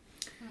hospital.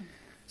 True.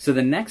 So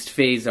the next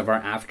phase of our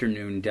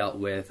afternoon dealt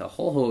with a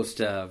whole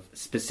host of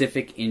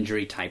specific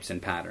injury types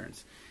and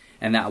patterns.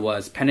 And that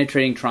was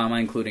penetrating trauma,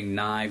 including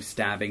knives,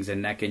 stabbings,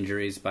 and neck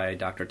injuries by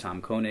Dr.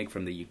 Tom Koenig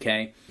from the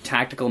UK.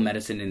 Tactical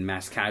medicine in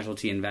mass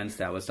casualty events,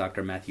 that was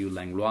Dr. Matthew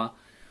Langlois,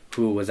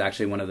 who was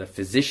actually one of the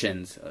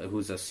physicians,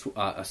 who's a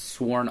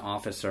sworn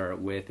officer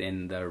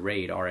within the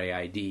RAID,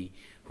 R-A-I-D,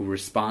 who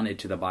responded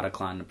to the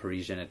Bataclan and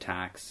Parisian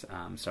attacks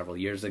several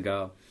years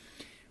ago.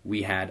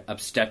 We had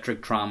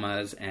obstetric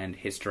traumas and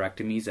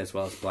hysterectomies, as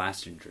well as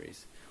blast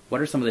injuries.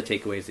 What are some of the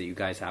takeaways that you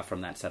guys have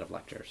from that set of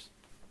lectures?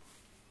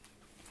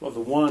 Well, the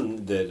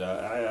one that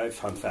I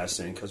found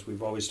fascinating, because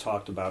we've always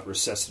talked about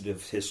recessive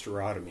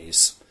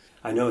hysterotomies.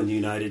 I know in the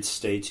United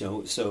States,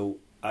 so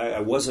I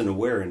wasn't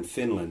aware in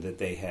Finland that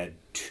they had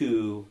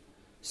two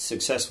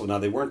successful. Now,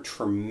 they weren't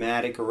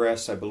traumatic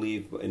arrests. I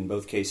believe in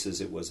both cases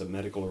it was a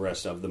medical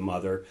arrest of the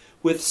mother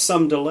with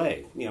some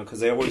delay, because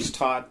they always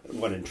taught,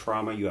 in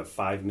trauma you have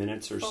 5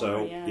 minutes or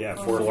so.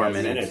 4 or 5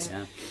 minutes.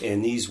 Yeah.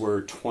 And these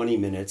were 20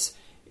 minutes,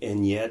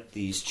 and yet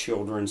these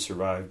children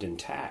survived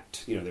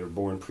intact. They were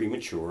born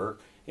premature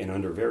and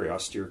under very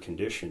austere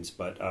conditions.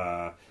 But,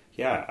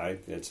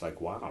 it's like,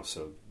 wow,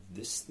 so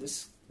this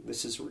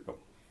is real.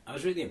 I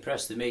was really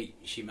impressed that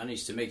she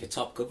managed to make a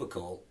top cover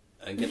call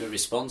and get a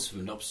response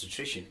from an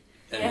obstetrician.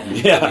 All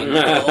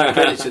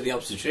credit to the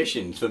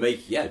obstetrician for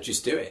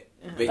just do it.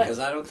 Because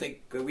I don't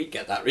think we'd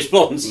get that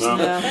response.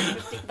 No.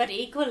 But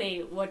equally,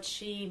 what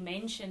she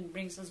mentioned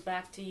brings us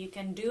back to you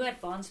can do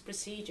advanced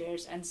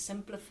procedures and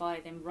simplify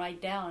them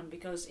right down.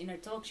 Because in her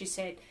talk she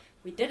said,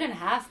 we didn't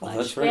have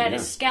much. We had a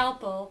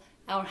scalpel,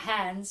 our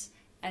hands,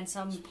 and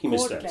some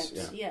cord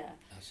clips. Yeah.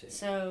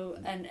 So,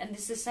 and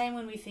it's the same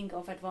when we think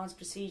of advanced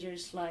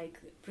procedures like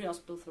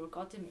pre-hospital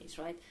thoracotomies,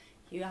 right?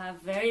 You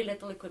have very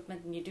little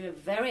equipment and you do a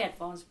very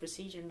advanced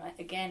procedure. And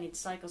again, it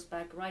cycles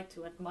back right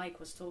to what Mike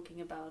was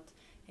talking about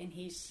in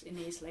his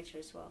lecture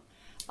as well.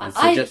 And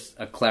so just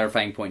a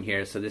clarifying point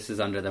here. So this is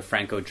under the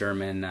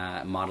Franco-German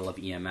model of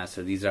EMS.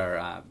 So these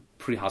are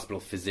pre-hospital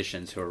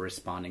physicians who are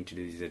responding to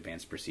these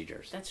advanced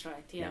procedures. That's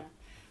right, yeah.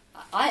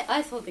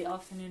 I thought the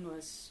afternoon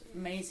was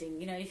amazing.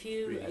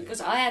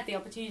 Because I had the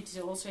opportunity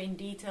to also in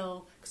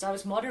detail, because I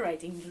was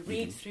moderating, to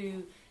read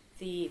through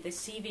the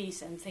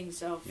CVs and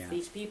things of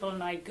these people,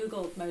 and I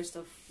Googled most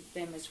of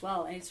them as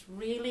well. And it's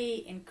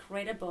really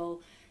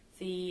incredible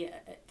the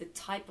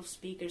type of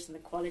speakers and the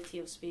quality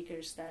of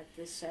speakers that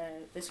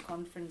this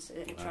conference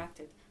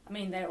attracted. I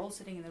mean, they're all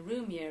sitting in the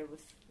room here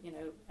with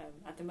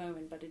at the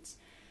moment, but it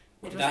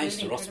was really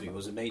hysterotomy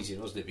was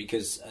amazing, wasn't it?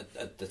 Because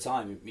at the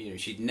time,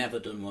 she'd never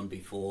done one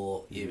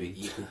before.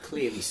 You could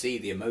clearly see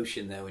the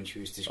emotion there when she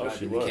was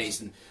describing the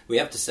case. And we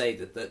have to say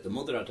that the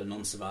mother had a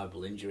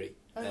non-survivable injury.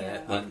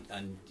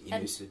 And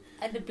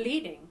the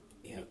bleeding.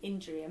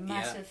 injury, a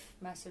massive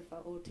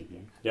aortic.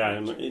 Yeah,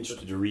 I'm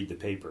interested to read the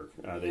paper.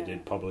 They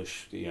did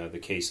publish the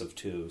case of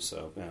 2.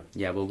 So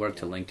we'll work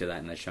to link to that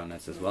in the show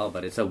notes as well.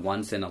 But it's a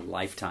once in a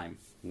lifetime,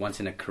 once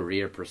in a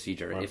career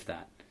procedure, if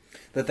that.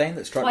 The thing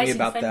that struck me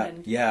about that,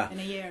 in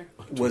a year,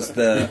 was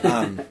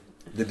the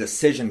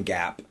decision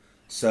gap.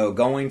 So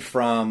going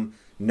from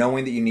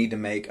knowing that you need to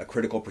make a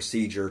critical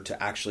procedure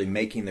to actually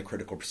making the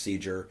critical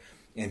procedure,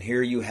 and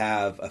here you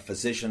have a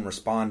physician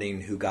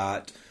responding who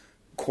got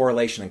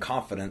correlation and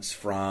confidence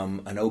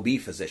from an OB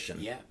physician.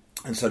 Yeah.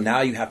 And so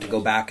now you have to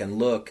go back and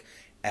look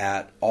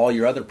at all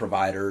your other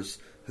providers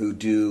who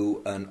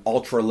do an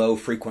ultra low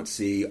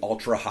frequency,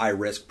 ultra high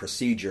risk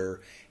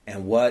procedure,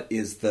 and what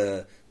is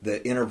the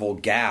interval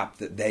gap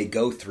that they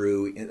go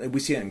through.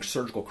 We see it in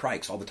surgical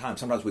crikes all the time.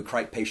 Sometimes we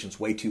crike patients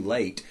way too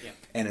late,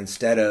 and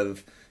instead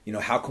of,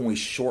 how can we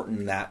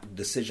shorten that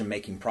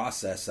decision-making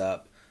process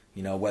up,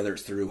 whether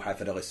it's through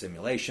high-fidelity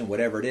simulation,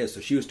 whatever it is. So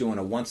she was doing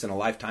a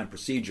once-in-a-lifetime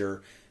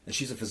procedure, and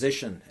she's a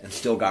physician and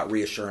still got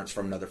reassurance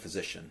from another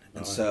physician.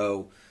 And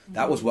so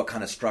that was what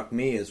kind of struck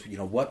me is,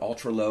 what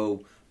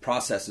ultra-low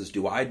processes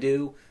do I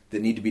do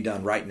that need to be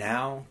done right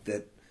now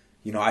that,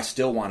 I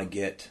still want to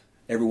get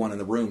everyone in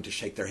the room to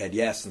shake their head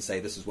yes and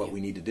say this is what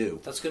we need to do.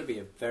 That's going to be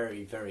a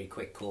very, very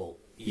quick call.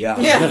 You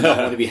don't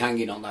want to be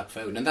hanging on that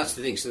phone. And that's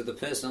the thing. So the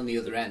person on the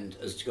other end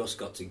has just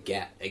got to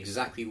get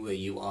exactly where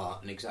you are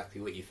and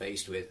exactly what you're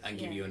faced with and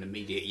give you an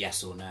immediate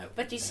yes or no.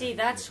 But you see,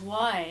 that's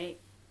why,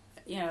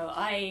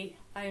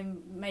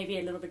 I'm maybe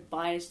a little bit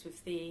biased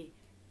with the,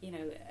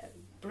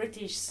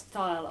 British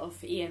style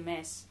of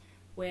EMS,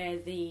 where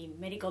the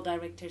medical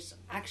directors,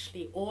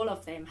 actually all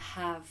of them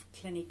have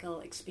clinical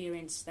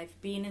experience.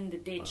 They've been in the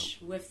ditch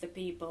with the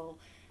people,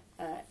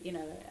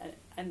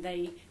 and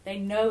they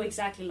know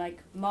exactly, like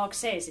Mark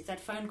says, if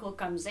that phone call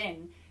comes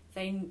in,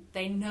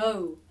 they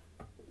know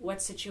what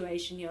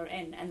situation you're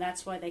in, and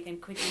that's why they can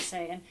quickly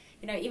say,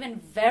 and even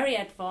very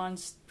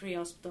advanced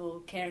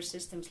pre-hospital care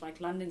systems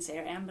like London's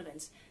Air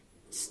Ambulance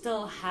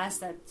still has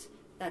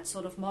that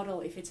sort of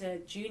model. If it's a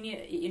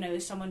junior,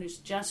 someone who's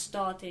just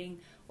starting,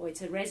 or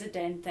it's a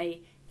resident,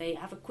 they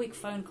have a quick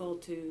phone call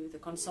to the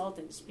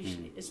consultant,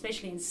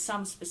 especially in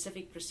some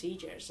specific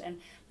procedures.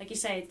 And like you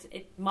say,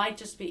 it might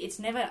just be, it's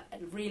never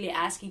really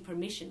asking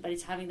permission, but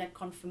it's having that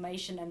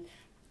confirmation and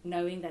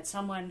knowing that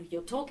someone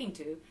you're talking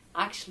to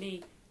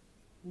actually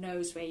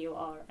knows where you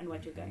are and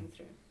what you're going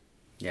through.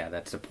 Yeah,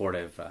 that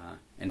supportive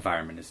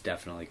environment is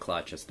definitely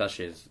clutch,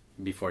 especially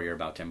before you're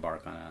about to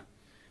embark on a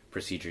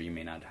procedure you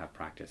may not have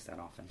practiced that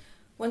often.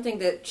 One thing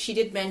that she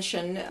did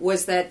mention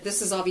was that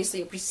this is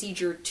obviously a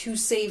procedure to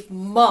save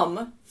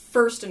mum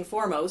first and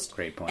foremost.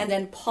 Great point. And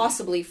then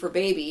possibly for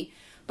baby.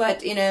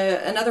 But in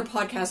another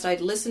podcast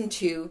I'd listened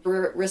to,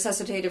 where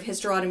resuscitative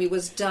hysterotomy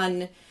was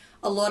done,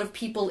 a lot of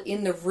people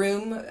in the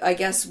room, I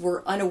guess,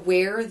 were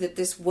unaware that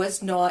this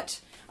was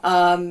not,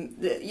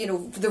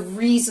 the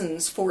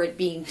reasons for it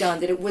being done,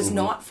 that it was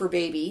not for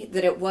baby,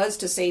 that it was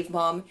to save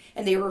mom,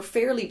 and they were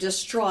fairly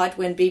distraught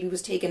when baby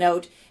was taken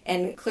out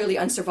and clearly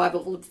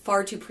unsurvivable,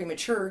 far too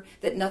premature,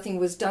 that nothing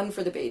was done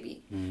for the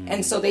baby.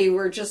 And so they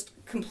were just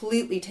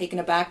completely taken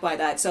aback by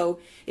that. So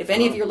if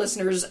any of your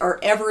listeners are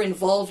ever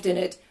involved in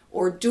it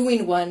or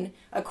doing one,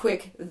 a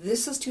quick,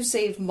 this is to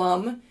save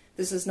mom,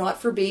 this is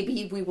not for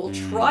baby. We will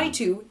try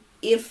to,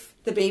 if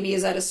the baby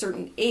is at a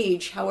certain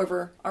age.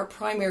 However, our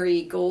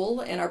primary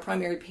goal and our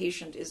primary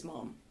patient is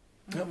mom.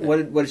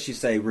 What did she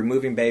say?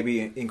 Removing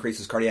baby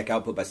increases cardiac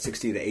output by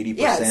 60 to 80%.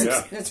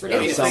 Yeah, that's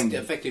ridiculous.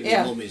 Effectively,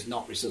 mum is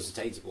not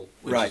resuscitatable,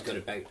 which has got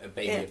a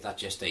baby of that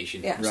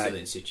gestation still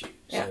in situ.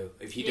 So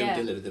if you don't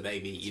deliver the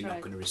baby, you're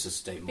not going to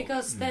resuscitate mum.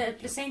 Because the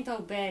placental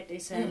bed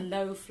is a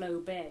low flow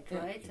bed,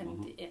 right?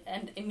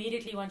 And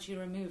immediately once you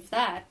remove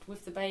that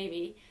with the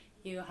baby,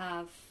 you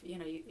have,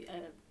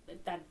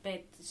 that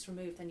bed is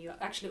removed, and you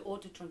actually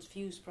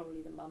auto-transfuse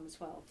probably the mum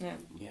as well.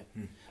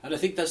 And I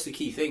think that's the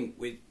key thing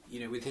with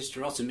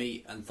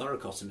hysterotomy and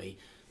thoracotomy.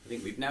 I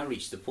think we've now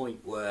reached the point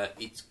where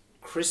it's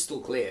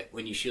crystal clear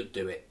when you should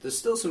do it. There's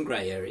still some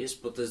grey areas,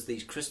 but there's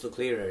these crystal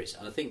clear areas.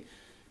 And I think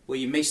where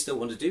you may still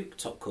want to do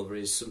top cover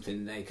is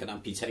something like an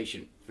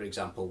amputation, for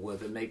example, where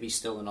there may be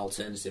still an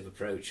alternative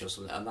approach or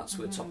something, and that's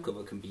where top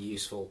cover can be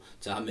useful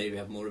to maybe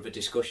have more of a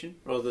discussion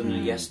rather than a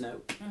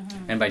yes-no.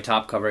 And by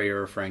top cover, you're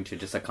referring to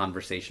just a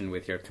conversation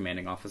with your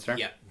commanding officer?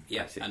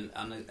 Yeah. And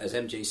as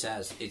MJ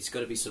says, it's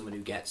got to be someone who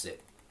gets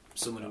it,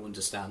 someone who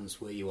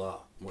understands where you are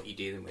and what you're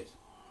dealing with.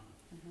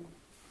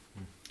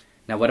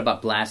 Now, what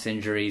about blast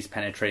injuries,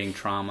 penetrating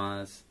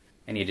traumas?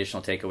 Any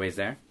additional takeaways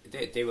there?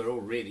 They were all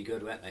really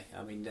good, weren't they?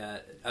 I mean,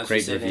 as great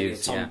we said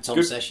reviews. earlier,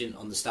 Tom's session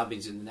on the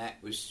stabbings in the neck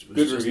was good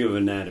just, review of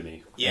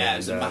anatomy. Yeah, it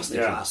was a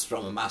masterclass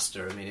from a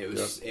master. I mean, it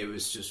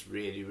was just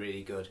really,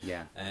 really good.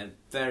 Yeah,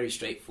 very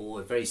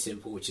straightforward, very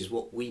simple, which is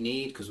what we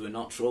need because we're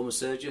not trauma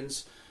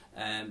surgeons.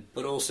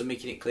 But also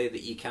making it clear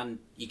that you can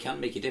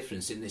make a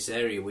difference in this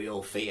area we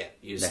all fear.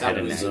 Your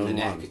stabbings in the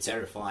neck are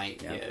terrifying.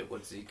 Yeah.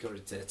 What's it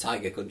called?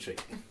 Tiger country.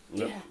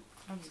 Yeah,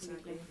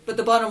 absolutely. But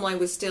the bottom line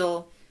was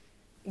still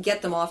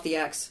get them off the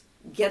X.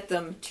 get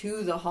them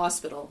to the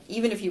hospital.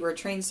 Even if you were a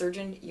trained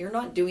surgeon, you're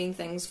not doing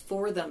things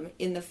for them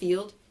in the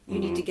field. You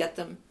need to get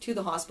them to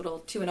the hospital,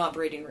 to an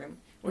operating room,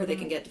 where they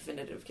can get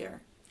definitive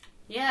care.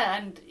 Yeah,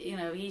 and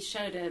he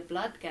showed a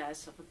blood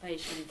gas of a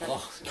patient that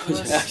was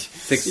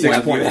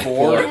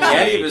 6.4.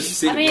 Yeah, he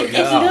was. I mean,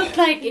 it looked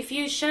like if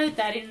you showed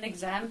that in an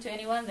exam to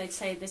anyone, they'd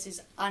say this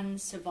is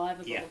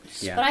unsurvivable. Yeah.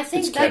 Yeah. But I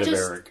think It's that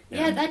cadaveric.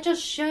 that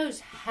just shows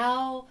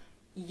how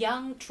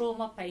young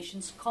trauma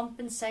patients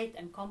compensate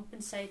and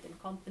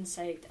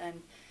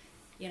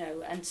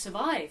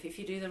survive if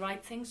you do the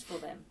right things for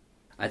them.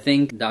 I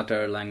think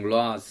Dr.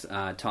 Langlois'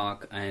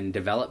 talk and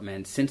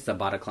development since the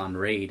Bataclan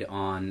raid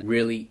on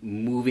really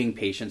moving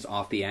patients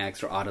off the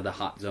X or out of the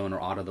hot zone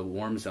or out of the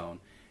warm zone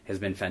has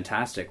been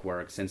fantastic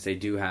work, since they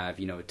do have,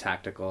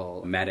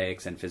 tactical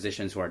medics and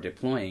physicians who are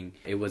deploying.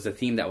 It was a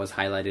theme that was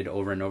highlighted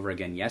over and over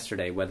again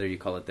yesterday, whether you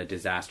call it the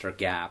disaster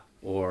gap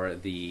or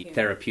the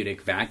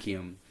therapeutic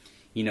vacuum.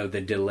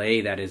 The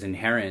delay that is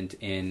inherent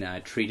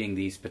in treating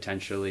these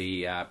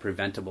potentially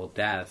preventable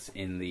deaths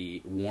in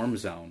the warm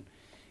zone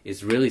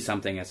is really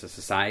something as a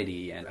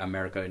society and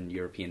American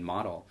European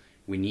model,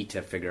 we need to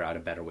figure out a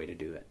better way to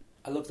do it.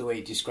 I love the way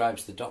he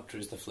describes the doctor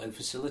as the flow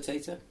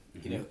facilitator.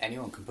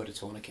 Anyone can put a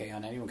tourniquet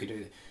on, anyone can do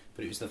it.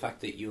 But it was the fact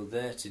that you're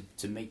there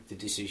to make the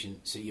decision.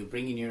 So you're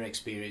bringing your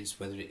experience,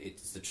 whether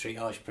it's the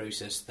triage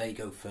process, they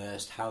go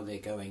first, how they're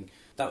going.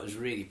 That was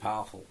really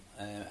powerful.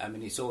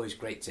 It's always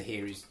great to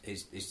hear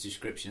his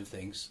description of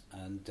things.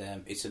 And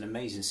it's an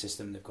amazing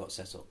system they've got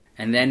set up.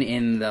 And then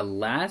in the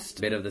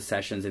last bit of the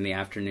sessions in the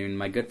afternoon,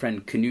 my good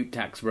friend Knut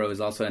Taxbro is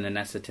also an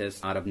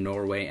anesthetist out of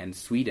Norway and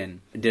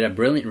Sweden, did a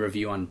brilliant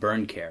review on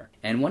burn care.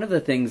 And one of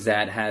the things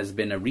that has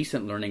been a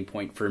recent learning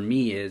point for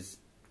me is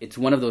it's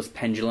one of those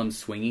pendulum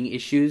swinging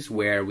issues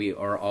where we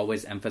are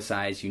always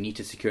emphasized you need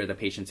to secure the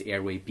patient's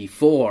airway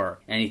before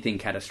anything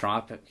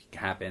catastrophic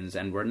happens.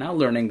 And we're now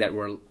learning that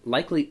we're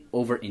likely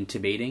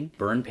over-intubating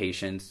burn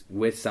patients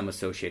with some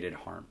associated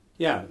harm.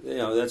 Yeah,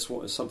 that's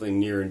something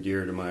near and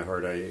dear to my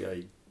heart.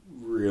 I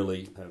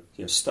really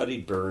have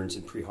studied burns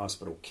and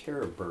pre-hospital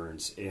care of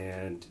burns.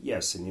 And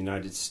yes, in the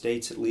United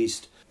States at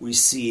least, we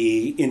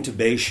see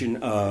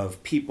intubation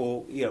of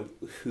people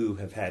who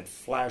have had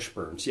flash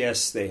burns.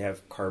 Yes, they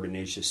have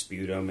carbonaceous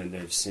sputum and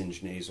they've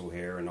singed nasal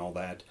hair and all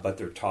that, but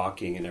they're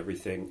talking and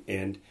everything.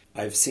 And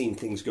I've seen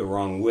things go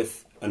wrong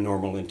with a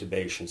normal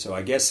intubation. So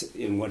I guess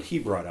in what he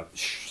brought up,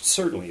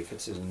 certainly if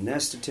it's an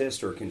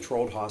anesthetist or a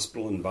controlled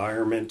hospital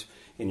environment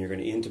and you're going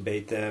to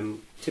intubate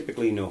them,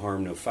 typically no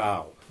harm, no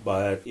foul.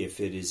 But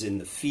if it is in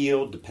the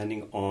field,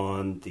 depending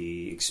on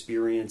the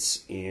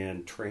experience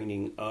and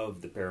training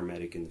of the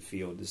paramedic in the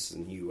field, this is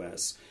in the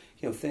U.S.,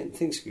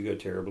 things could go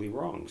terribly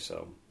wrong.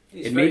 So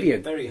it's may be a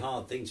very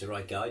hard thing to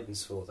write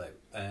guidance for,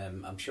 though.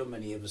 I'm sure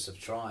many of us have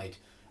tried.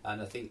 And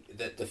I think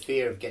that the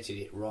fear of getting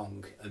it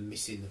wrong and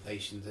missing the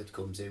patient that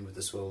comes in with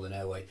the swollen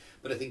airway.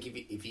 But I think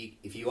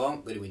if you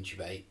aren't going to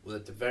intubate, well,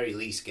 at the very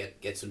least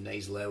get some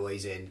nasal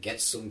airways in, get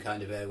some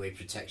kind of airway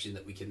protection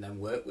that we can then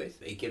work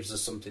with. It gives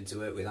us something to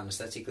work with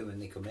anaesthetically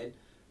when they come in.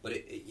 But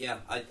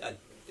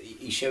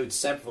he showed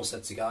several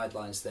sets of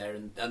guidelines there,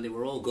 and they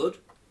were all good.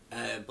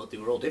 But they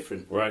were all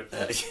different. Right.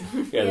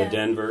 The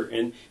Denver,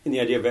 and the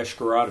idea of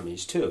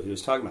eschorotomies, too, he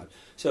was talking about.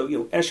 So,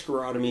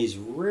 eschorotomies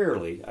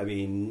rarely,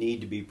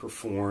 need to be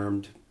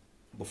performed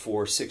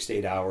before 6 to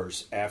 8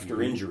 hours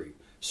after injury.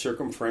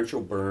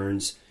 Circumferential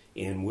burns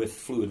and with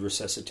fluid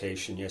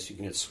resuscitation, yes, you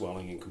can get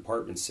swelling and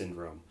compartment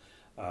syndrome.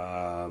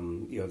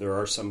 There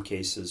are some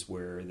cases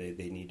where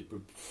they need to be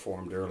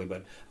performed early,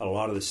 but a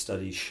lot of the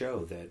studies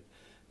show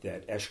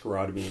that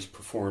eschorotomies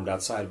performed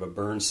outside of a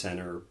burn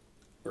center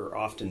are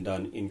often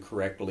done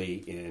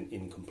incorrectly and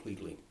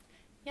incompletely.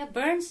 Yeah,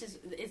 burns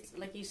it's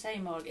like you say,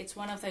 Mark, it's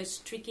one of those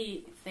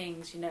tricky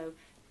things, Do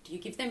you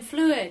give them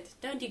fluid?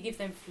 Don't you give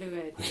them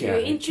fluid? Do you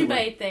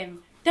intubate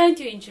them? Don't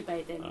you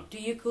intubate them? Do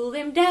you cool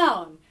them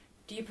down?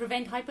 Do you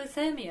prevent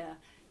hypothermia?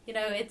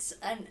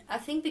 And I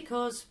think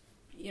because,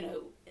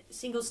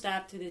 single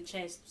stab to the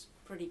chest is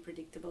pretty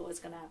predictable what's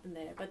going to happen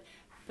there, but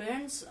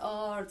burns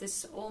are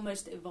this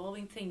almost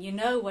evolving thing.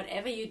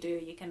 Whatever you do,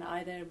 you can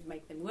either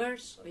make them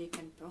worse or you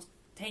can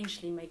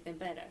potentially make them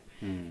better.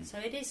 So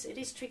it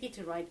is tricky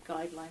to write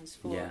guidelines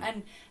for. Yeah.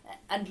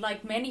 And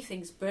like many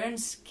things,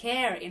 burns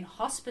care in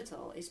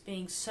hospital is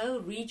being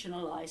so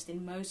regionalized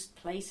in most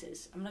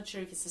places. I'm not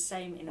sure if it's the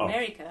same in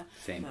America.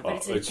 Same. But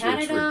it's in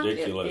Canada, it's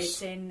ridiculous.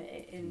 It's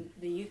in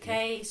the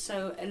UK.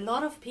 So a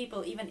lot of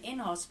people, even in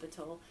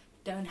hospital,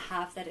 don't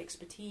have that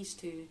expertise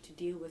to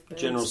deal with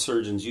burns. General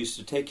surgeons used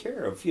to take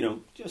care of,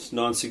 just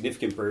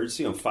non-significant burns,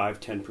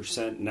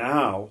 5-10%.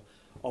 Now,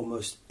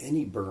 almost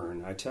any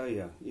burn, I tell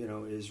you,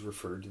 is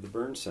referred to the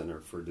burn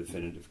center for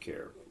definitive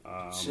care.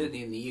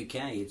 Certainly in the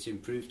UK, it's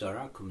improved our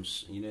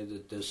outcomes.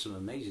 There's some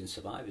amazing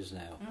survivors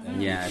now.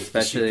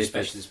 Especially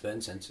specialist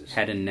burn centers.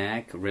 Head and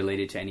neck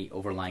related to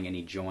overlying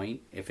any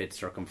joint, if it's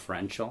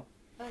circumferential.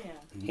 Oh, yeah.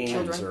 Hands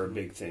Children. are a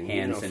big thing,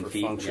 Hands and for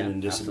feet, function yeah,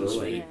 and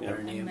disability.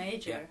 absolutely.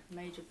 And Yeah.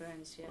 major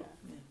burns, yeah.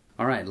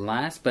 All right,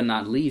 last but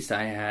not least,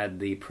 I had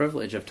the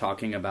privilege of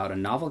talking about a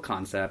novel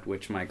concept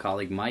which my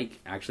colleague Mike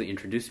actually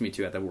introduced me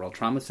to at the World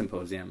Trauma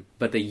Symposium.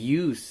 But the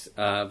use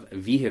of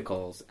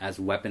vehicles as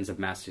weapons of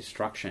mass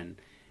destruction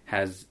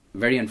has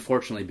very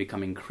unfortunately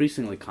become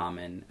increasingly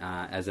common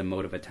as a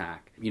mode of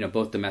attack.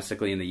 Both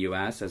domestically in the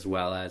U.S. as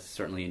well as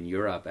certainly in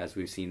Europe, as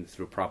we've seen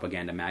through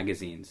propaganda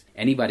magazines.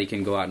 Anybody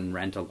can go out and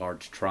rent a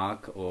large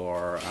truck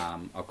or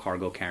a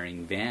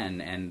cargo-carrying van,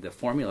 and the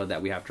formula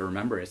that we have to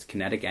remember is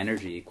kinetic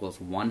energy equals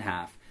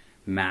 1/2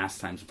 mass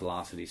times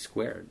velocity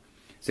squared.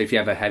 So if you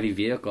have a heavy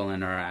vehicle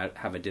and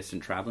have a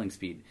distant traveling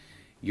speed,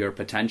 your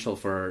potential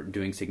for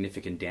doing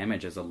significant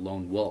damage as a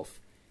lone wolf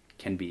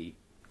can be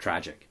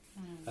tragic.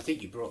 I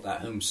think you brought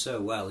that home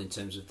so well in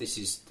terms of this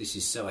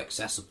is so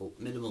accessible,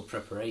 minimal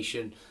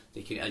preparation.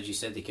 They can, as you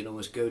said, they can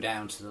almost go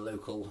down to the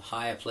local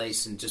hire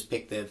place and just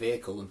pick their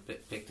vehicle and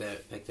pick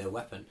their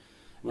weapon.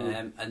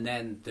 And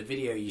then the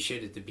video you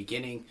showed at the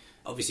beginning,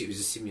 obviously it was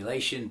a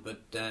simulation,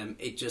 but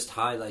it just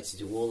highlighted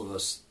to all of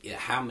us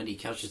how many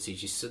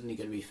casualties you're suddenly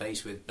going to be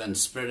faced with and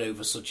spread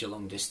over such a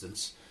long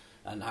distance,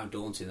 and how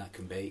daunting that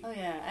can be. Oh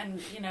yeah, and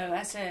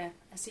as a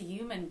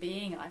human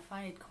being, I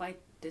find it quite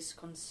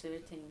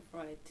disconcerting,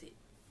 right?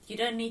 You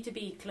don't need to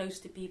be close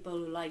to people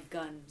who like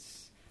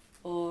guns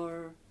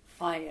or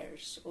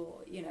fires, or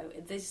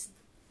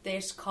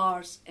there's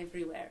cars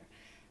everywhere.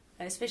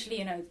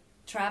 Especially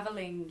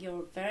traveling,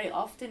 you're very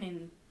often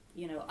in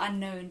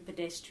unknown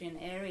pedestrian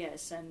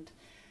areas, and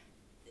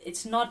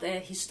it's not a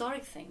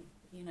historic thing.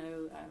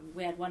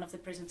 We had one of the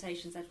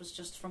presentations that was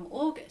just from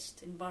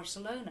August in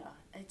Barcelona.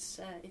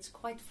 It's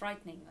quite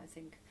frightening, I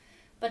think,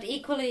 but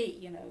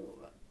equally,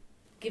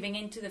 giving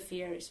into the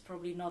fear is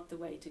probably not the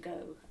way to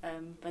go,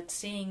 but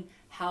seeing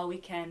how we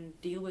can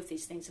deal with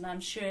these things. And I'm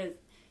sure,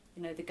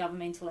 the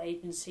governmental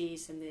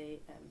agencies and the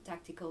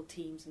tactical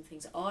teams and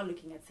things are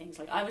looking at things.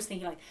 Like, I was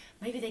thinking,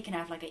 maybe they can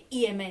have an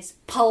EMS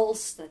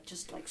pulse that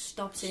just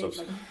stops it.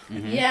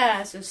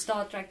 Yeah, so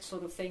Star Trek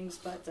sort of things.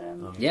 But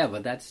yeah,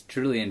 but that's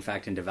truly, in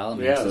fact, in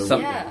development. Yeah,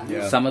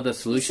 So some of the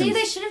solutions. See,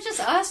 they should have just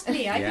asked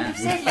me. I could have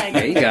said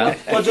there you go.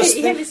 Well, just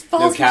EMS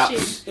pulse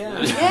machine.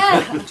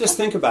 Yeah. Just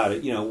think about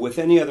it. With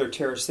any other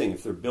terrorist thing,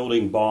 if they're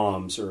building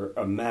bombs or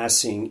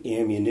amassing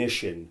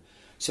ammunition,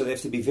 so they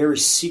have to be very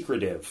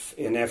secretive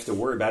and have to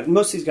worry about it. And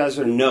most of these guys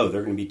they're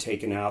going to be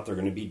taken out, they're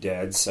going to be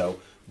dead.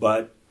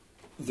 But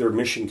their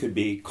mission could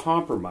be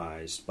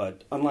compromised.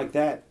 But unlike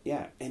that,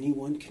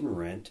 anyone can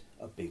rent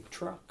a big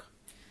truck.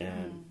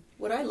 And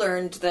what I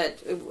learned that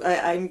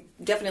I'm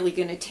definitely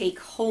going to take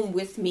home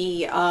with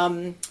me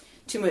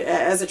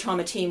as a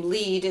trauma team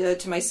lead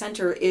to my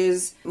center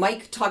is,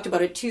 Mike talked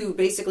about it too,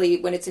 basically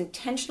when it's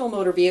intentional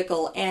motor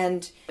vehicle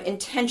and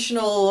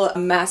intentional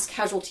mass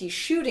casualty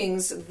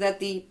shootings, that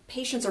the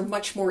patients are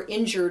much more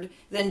injured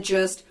than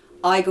just,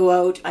 I go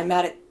out, I'm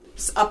mad at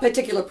a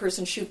particular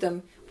person, shoot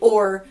them,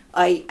 or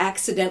I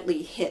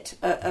accidentally hit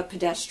a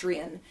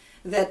pedestrian.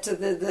 That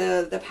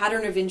the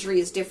pattern of injury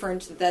is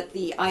different, that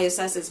the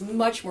ISS is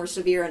much more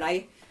severe, and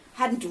I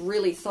hadn't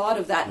really thought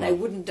of that, and I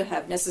wouldn't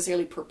have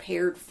necessarily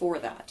prepared for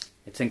that.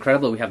 It's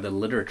incredible we have the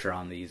literature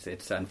on these.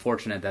 It's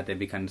unfortunate that they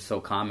become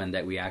so common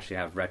that we actually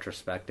have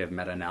retrospective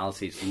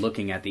meta-analyses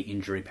looking at the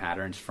injury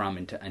patterns from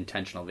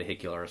intentional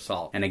vehicular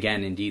assault. And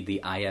again, indeed,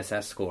 the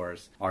ISS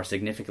scores are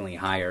significantly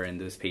higher in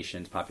those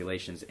patients'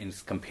 populations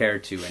as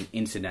compared to an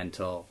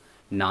incidental,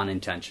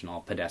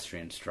 non-intentional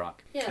pedestrian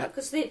struck. Yeah,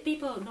 because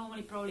people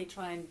normally probably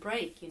try and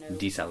brake,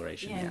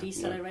 Deceleration. Yeah,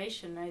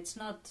 deceleration. It's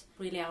not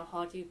really how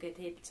hard you get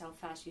hit, it's how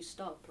fast you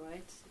stop,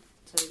 right?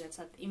 So that's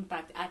that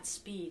impact at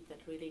speed that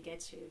really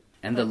gets you.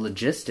 And the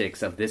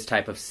logistics of this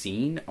type of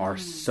scene are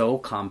so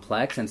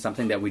complex and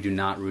something that we do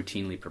not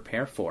routinely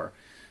prepare for.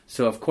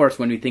 So, of course,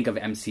 when we think of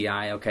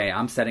MCI, okay,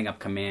 I'm setting up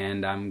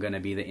command, I'm going to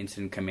be the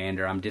incident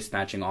commander, I'm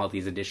dispatching all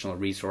these additional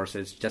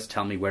resources, just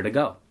tell me where to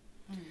go.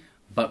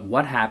 But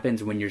what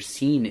happens when your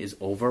scene is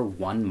over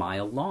 1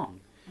 mile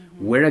long?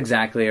 Where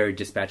exactly are you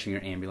dispatching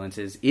your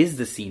ambulances? Is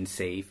the scene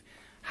safe?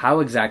 How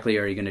exactly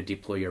are you going to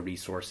deploy your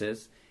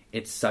resources?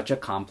 It's such a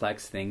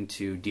complex thing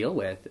to deal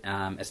with,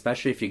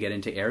 especially if you get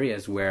into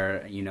areas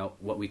where,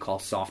 what we call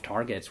soft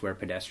targets, where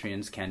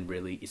pedestrians can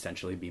really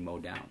essentially be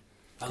mowed down.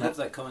 I love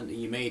that comment that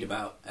you made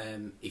about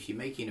if you're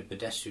making a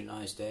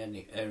pedestrianised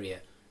area,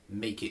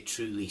 make it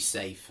truly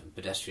safe and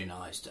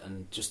pedestrianised,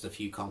 and just a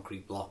few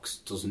concrete blocks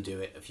doesn't do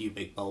it, a few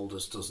big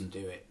boulders doesn't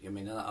do it. I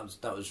mean,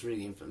 that was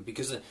really important,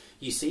 because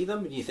you see them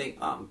and you think,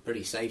 I'm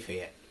pretty safe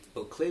here,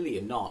 but clearly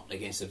you're not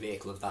against a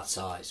vehicle of that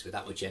size with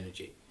that much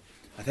energy.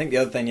 I think the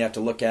other thing you have to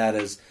look at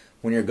is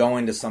when you're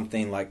going to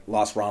something like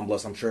Las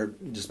Ramblas, I'm sure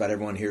just about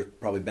everyone here has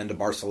probably been to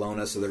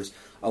Barcelona, so there's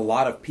a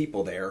lot of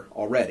people there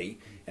already.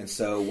 And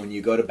so when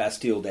you go to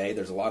Bastille Day,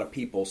 there's a lot of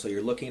people. So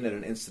you're looking at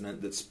an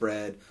incident that's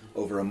spread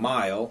over a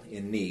mile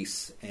in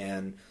Nice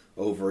and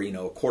over,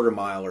 a quarter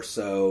mile or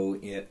so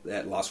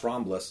at Las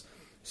Ramblas.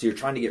 So you're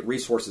trying to get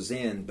resources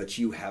in, but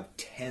you have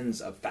tens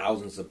of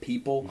thousands of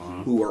people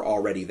who are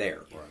already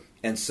there. Right.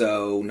 And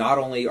so not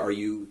only are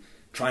you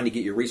trying to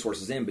get your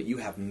resources in, but you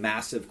have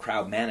massive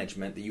crowd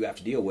management that you have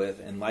to deal with.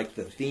 And like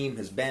the theme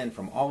has been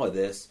from all of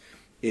this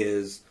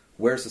is,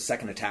 where's the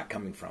second attack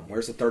coming from?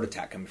 Where's the third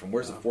attack coming from?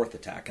 Where's the fourth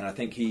attack? And I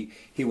think he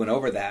went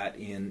over that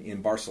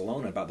in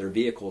Barcelona about their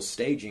vehicles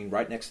staging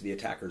right next to the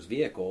attacker's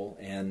vehicle,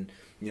 and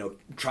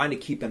trying to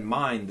keep in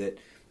mind that,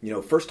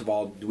 first of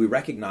all, do we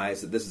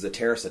recognize that this is a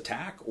terrorist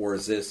attack, or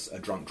is this a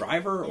drunk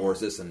driver, or is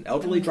this an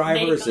elderly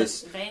driver? Is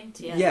this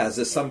event, is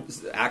this some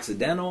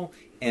accidental?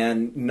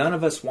 And none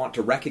of us want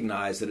to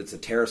recognize that it's a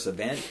terrorist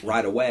event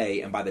right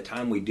away. And by the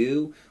time we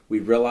do, we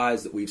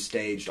realize that we've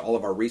staged all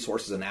of our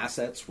resources and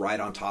assets right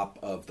on top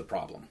of the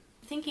problem.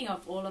 Thinking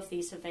of all of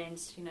these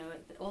events,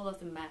 all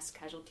of the mass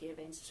casualty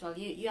events as well,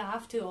 you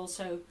have to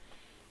also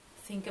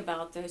think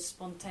about those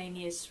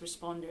spontaneous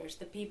responders,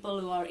 the people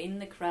who are in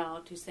the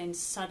crowd who's then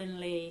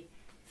suddenly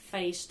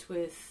faced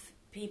with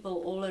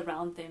people all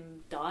around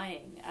them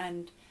dying.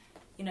 And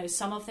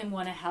some of them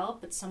want to help,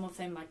 but some of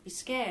them might be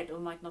scared or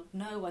might not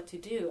know what to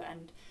do.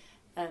 And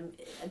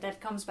that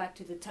comes back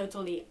to the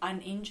totally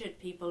uninjured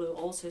people who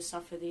also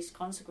suffer these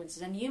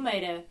consequences. And you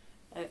made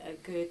a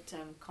good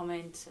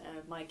comment,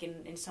 Mike,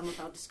 in some of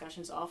our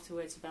discussions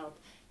afterwards about,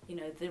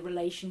 the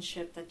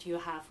relationship that you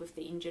have with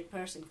the injured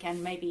person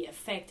can maybe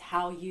affect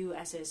how you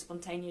as a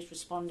spontaneous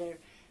responder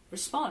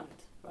respond,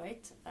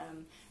 right?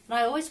 And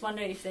I always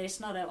wonder if there's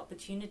not an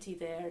opportunity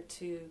there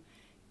to,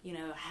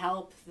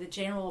 help the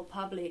general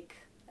public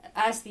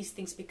as these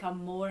things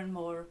become more and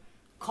more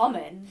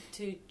common,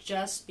 to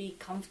just be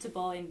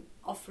comfortable in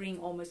offering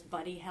almost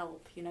buddy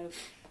help,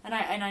 And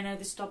I know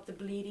the Stop the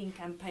Bleeding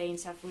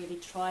campaigns have really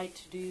tried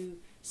to do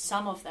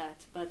some of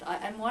that, but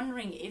I'm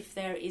wondering if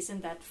there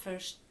isn't that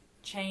first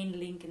chain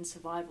link in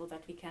survival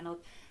that we cannot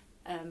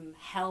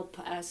help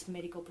as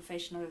medical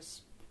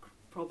professionals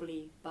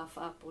probably buff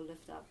up or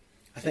lift up.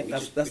 I think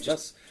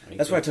that's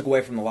what I took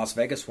away from the Las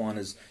Vegas one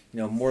is,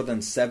 more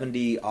than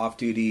 70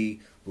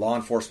 off-duty law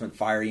enforcement,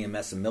 fire,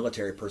 EMS, and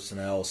military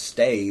personnel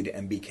stayed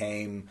and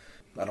became,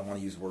 I don't want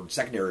to use the word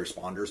secondary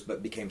responders,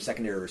 but became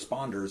secondary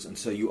responders. And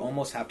so you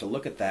almost have to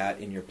look at that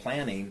in your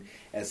planning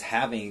as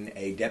having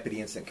a deputy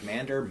incident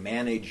commander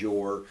manage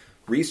your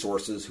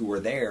resources who are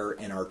there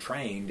and are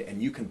trained,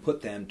 and you can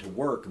put them to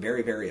work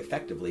very, very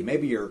effectively.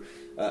 Maybe you're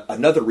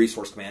another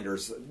resource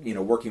commander's,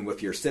 working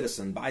with your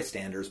citizen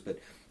bystanders, but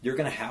you're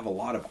going to have a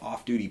lot of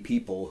off-duty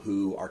people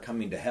who are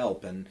coming to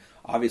help. And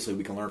obviously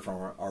we can learn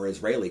from our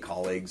Israeli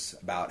colleagues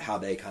about how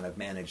they kind of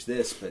manage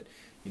this, but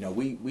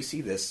we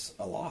see this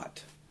a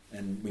lot,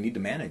 and we need to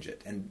manage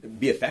it and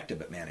be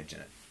effective at managing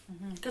it.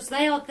 Because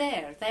they are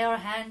there. They are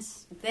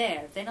hands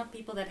there. They're not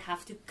people that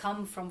have to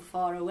come from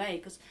far away.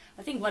 Because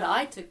I think what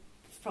I took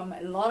from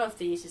a lot of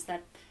these is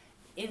that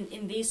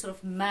in these sort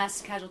of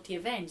mass casualty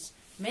events,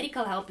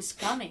 medical help is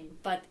coming,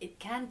 but it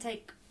can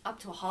take up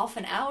to half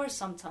an hour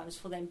sometimes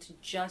for them to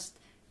just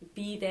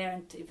be there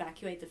and to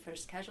evacuate the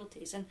first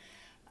casualties. And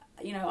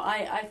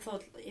I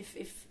thought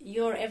if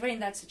you're ever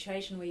in that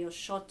situation where you're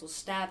shot or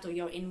stabbed or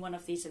you're in one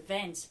of these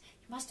events,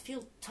 you must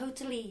feel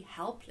totally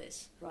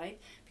helpless, right?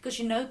 Because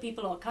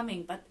people are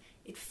coming, but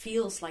it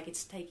feels like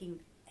it's taking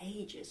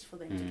ages for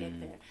them to get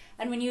there.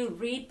 And when you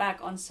read back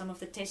on some of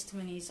the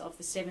testimonies of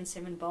the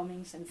 7/7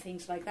 bombings and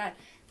things like that,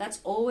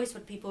 that's always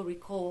what people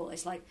recall.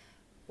 It's like,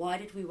 why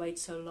did we wait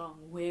so long?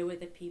 Where were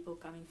the people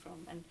coming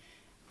from?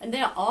 And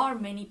there are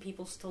many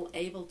people still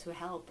able to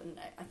help. And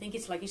I think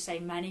it's like you say,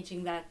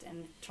 managing that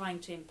and trying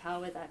to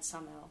empower that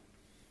somehow.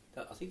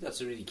 I think that's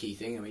a really key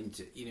thing. I mean,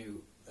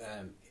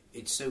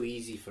 it's so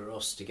easy for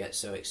us to get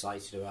so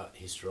excited about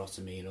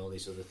hysterotomy and all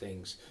these other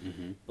things,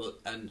 but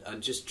and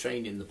just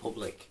training the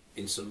public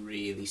in some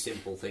really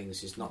simple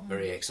things is not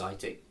very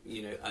exciting,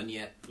 and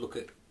yet look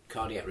at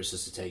cardiac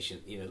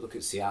resuscitation, look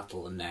at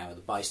Seattle and now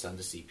the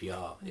bystander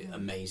CPR,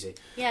 amazing.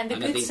 Yeah, and the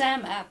Good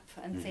Sam app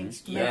and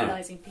things,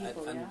 mobilizing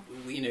people, and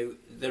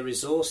the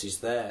resource is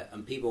there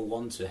and people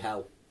want to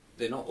help.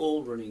 They're not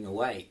all running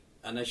away,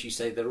 and as you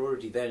say, they're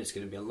already there, and it's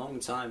going to be a long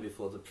time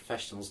before the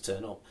professionals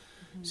turn up.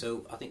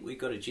 So I think we've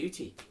got a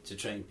duty to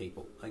train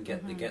people and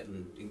get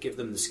them and give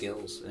them the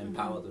skills and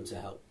empower them to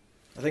help.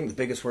 I think the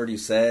biggest word you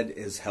said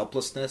is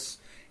helplessness,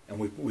 and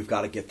we've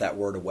got to get that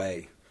word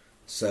away.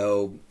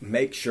 So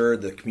make sure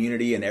the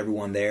community and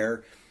everyone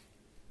there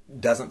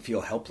doesn't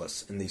feel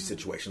helpless in these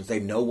situations. They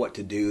know what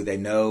to do. They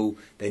know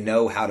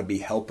how to be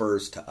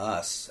helpers to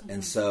us.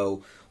 And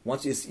so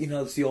once it's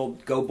the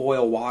old go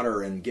boil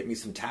water and get me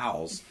some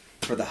towels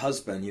for the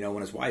husband,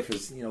 when his wife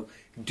is,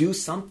 do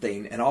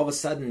something, and all of a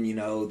sudden,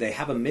 they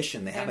have a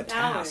mission, they have a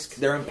task,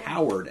 they're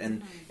empowered,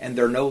 and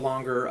they're no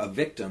longer a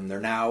victim, they're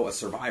now a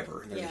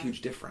survivor, and there's a huge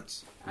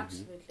difference.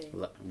 Absolutely.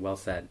 Well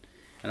said.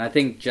 And I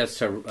think just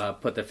to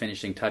put the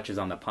finishing touches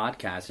on the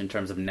podcast in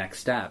terms of next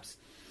steps,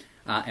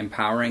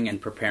 empowering and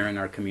preparing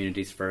our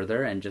communities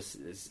further and just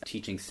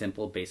teaching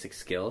simple basic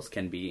skills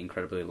can be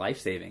incredibly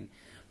life-saving.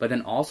 But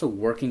then also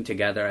working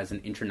together as an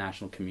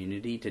international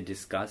community to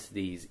discuss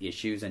these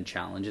issues and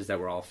challenges that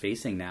we're all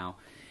facing now,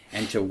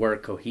 and to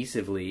work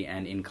cohesively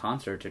and in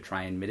concert to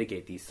try and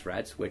mitigate these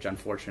threats, which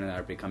unfortunately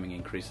are becoming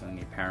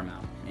increasingly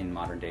paramount in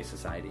modern day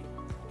society.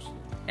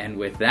 And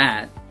with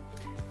that,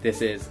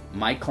 This is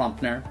Mike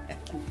Klumpner,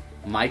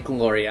 Michael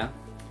Lauria,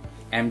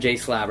 MJ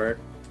Slabbert,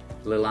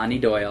 Lilani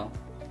Doyle,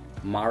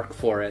 Mark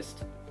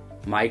Forrest,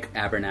 Mike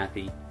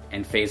Abernethy,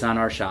 and Faizan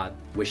Arshad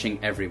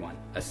wishing everyone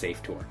a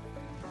safe tour.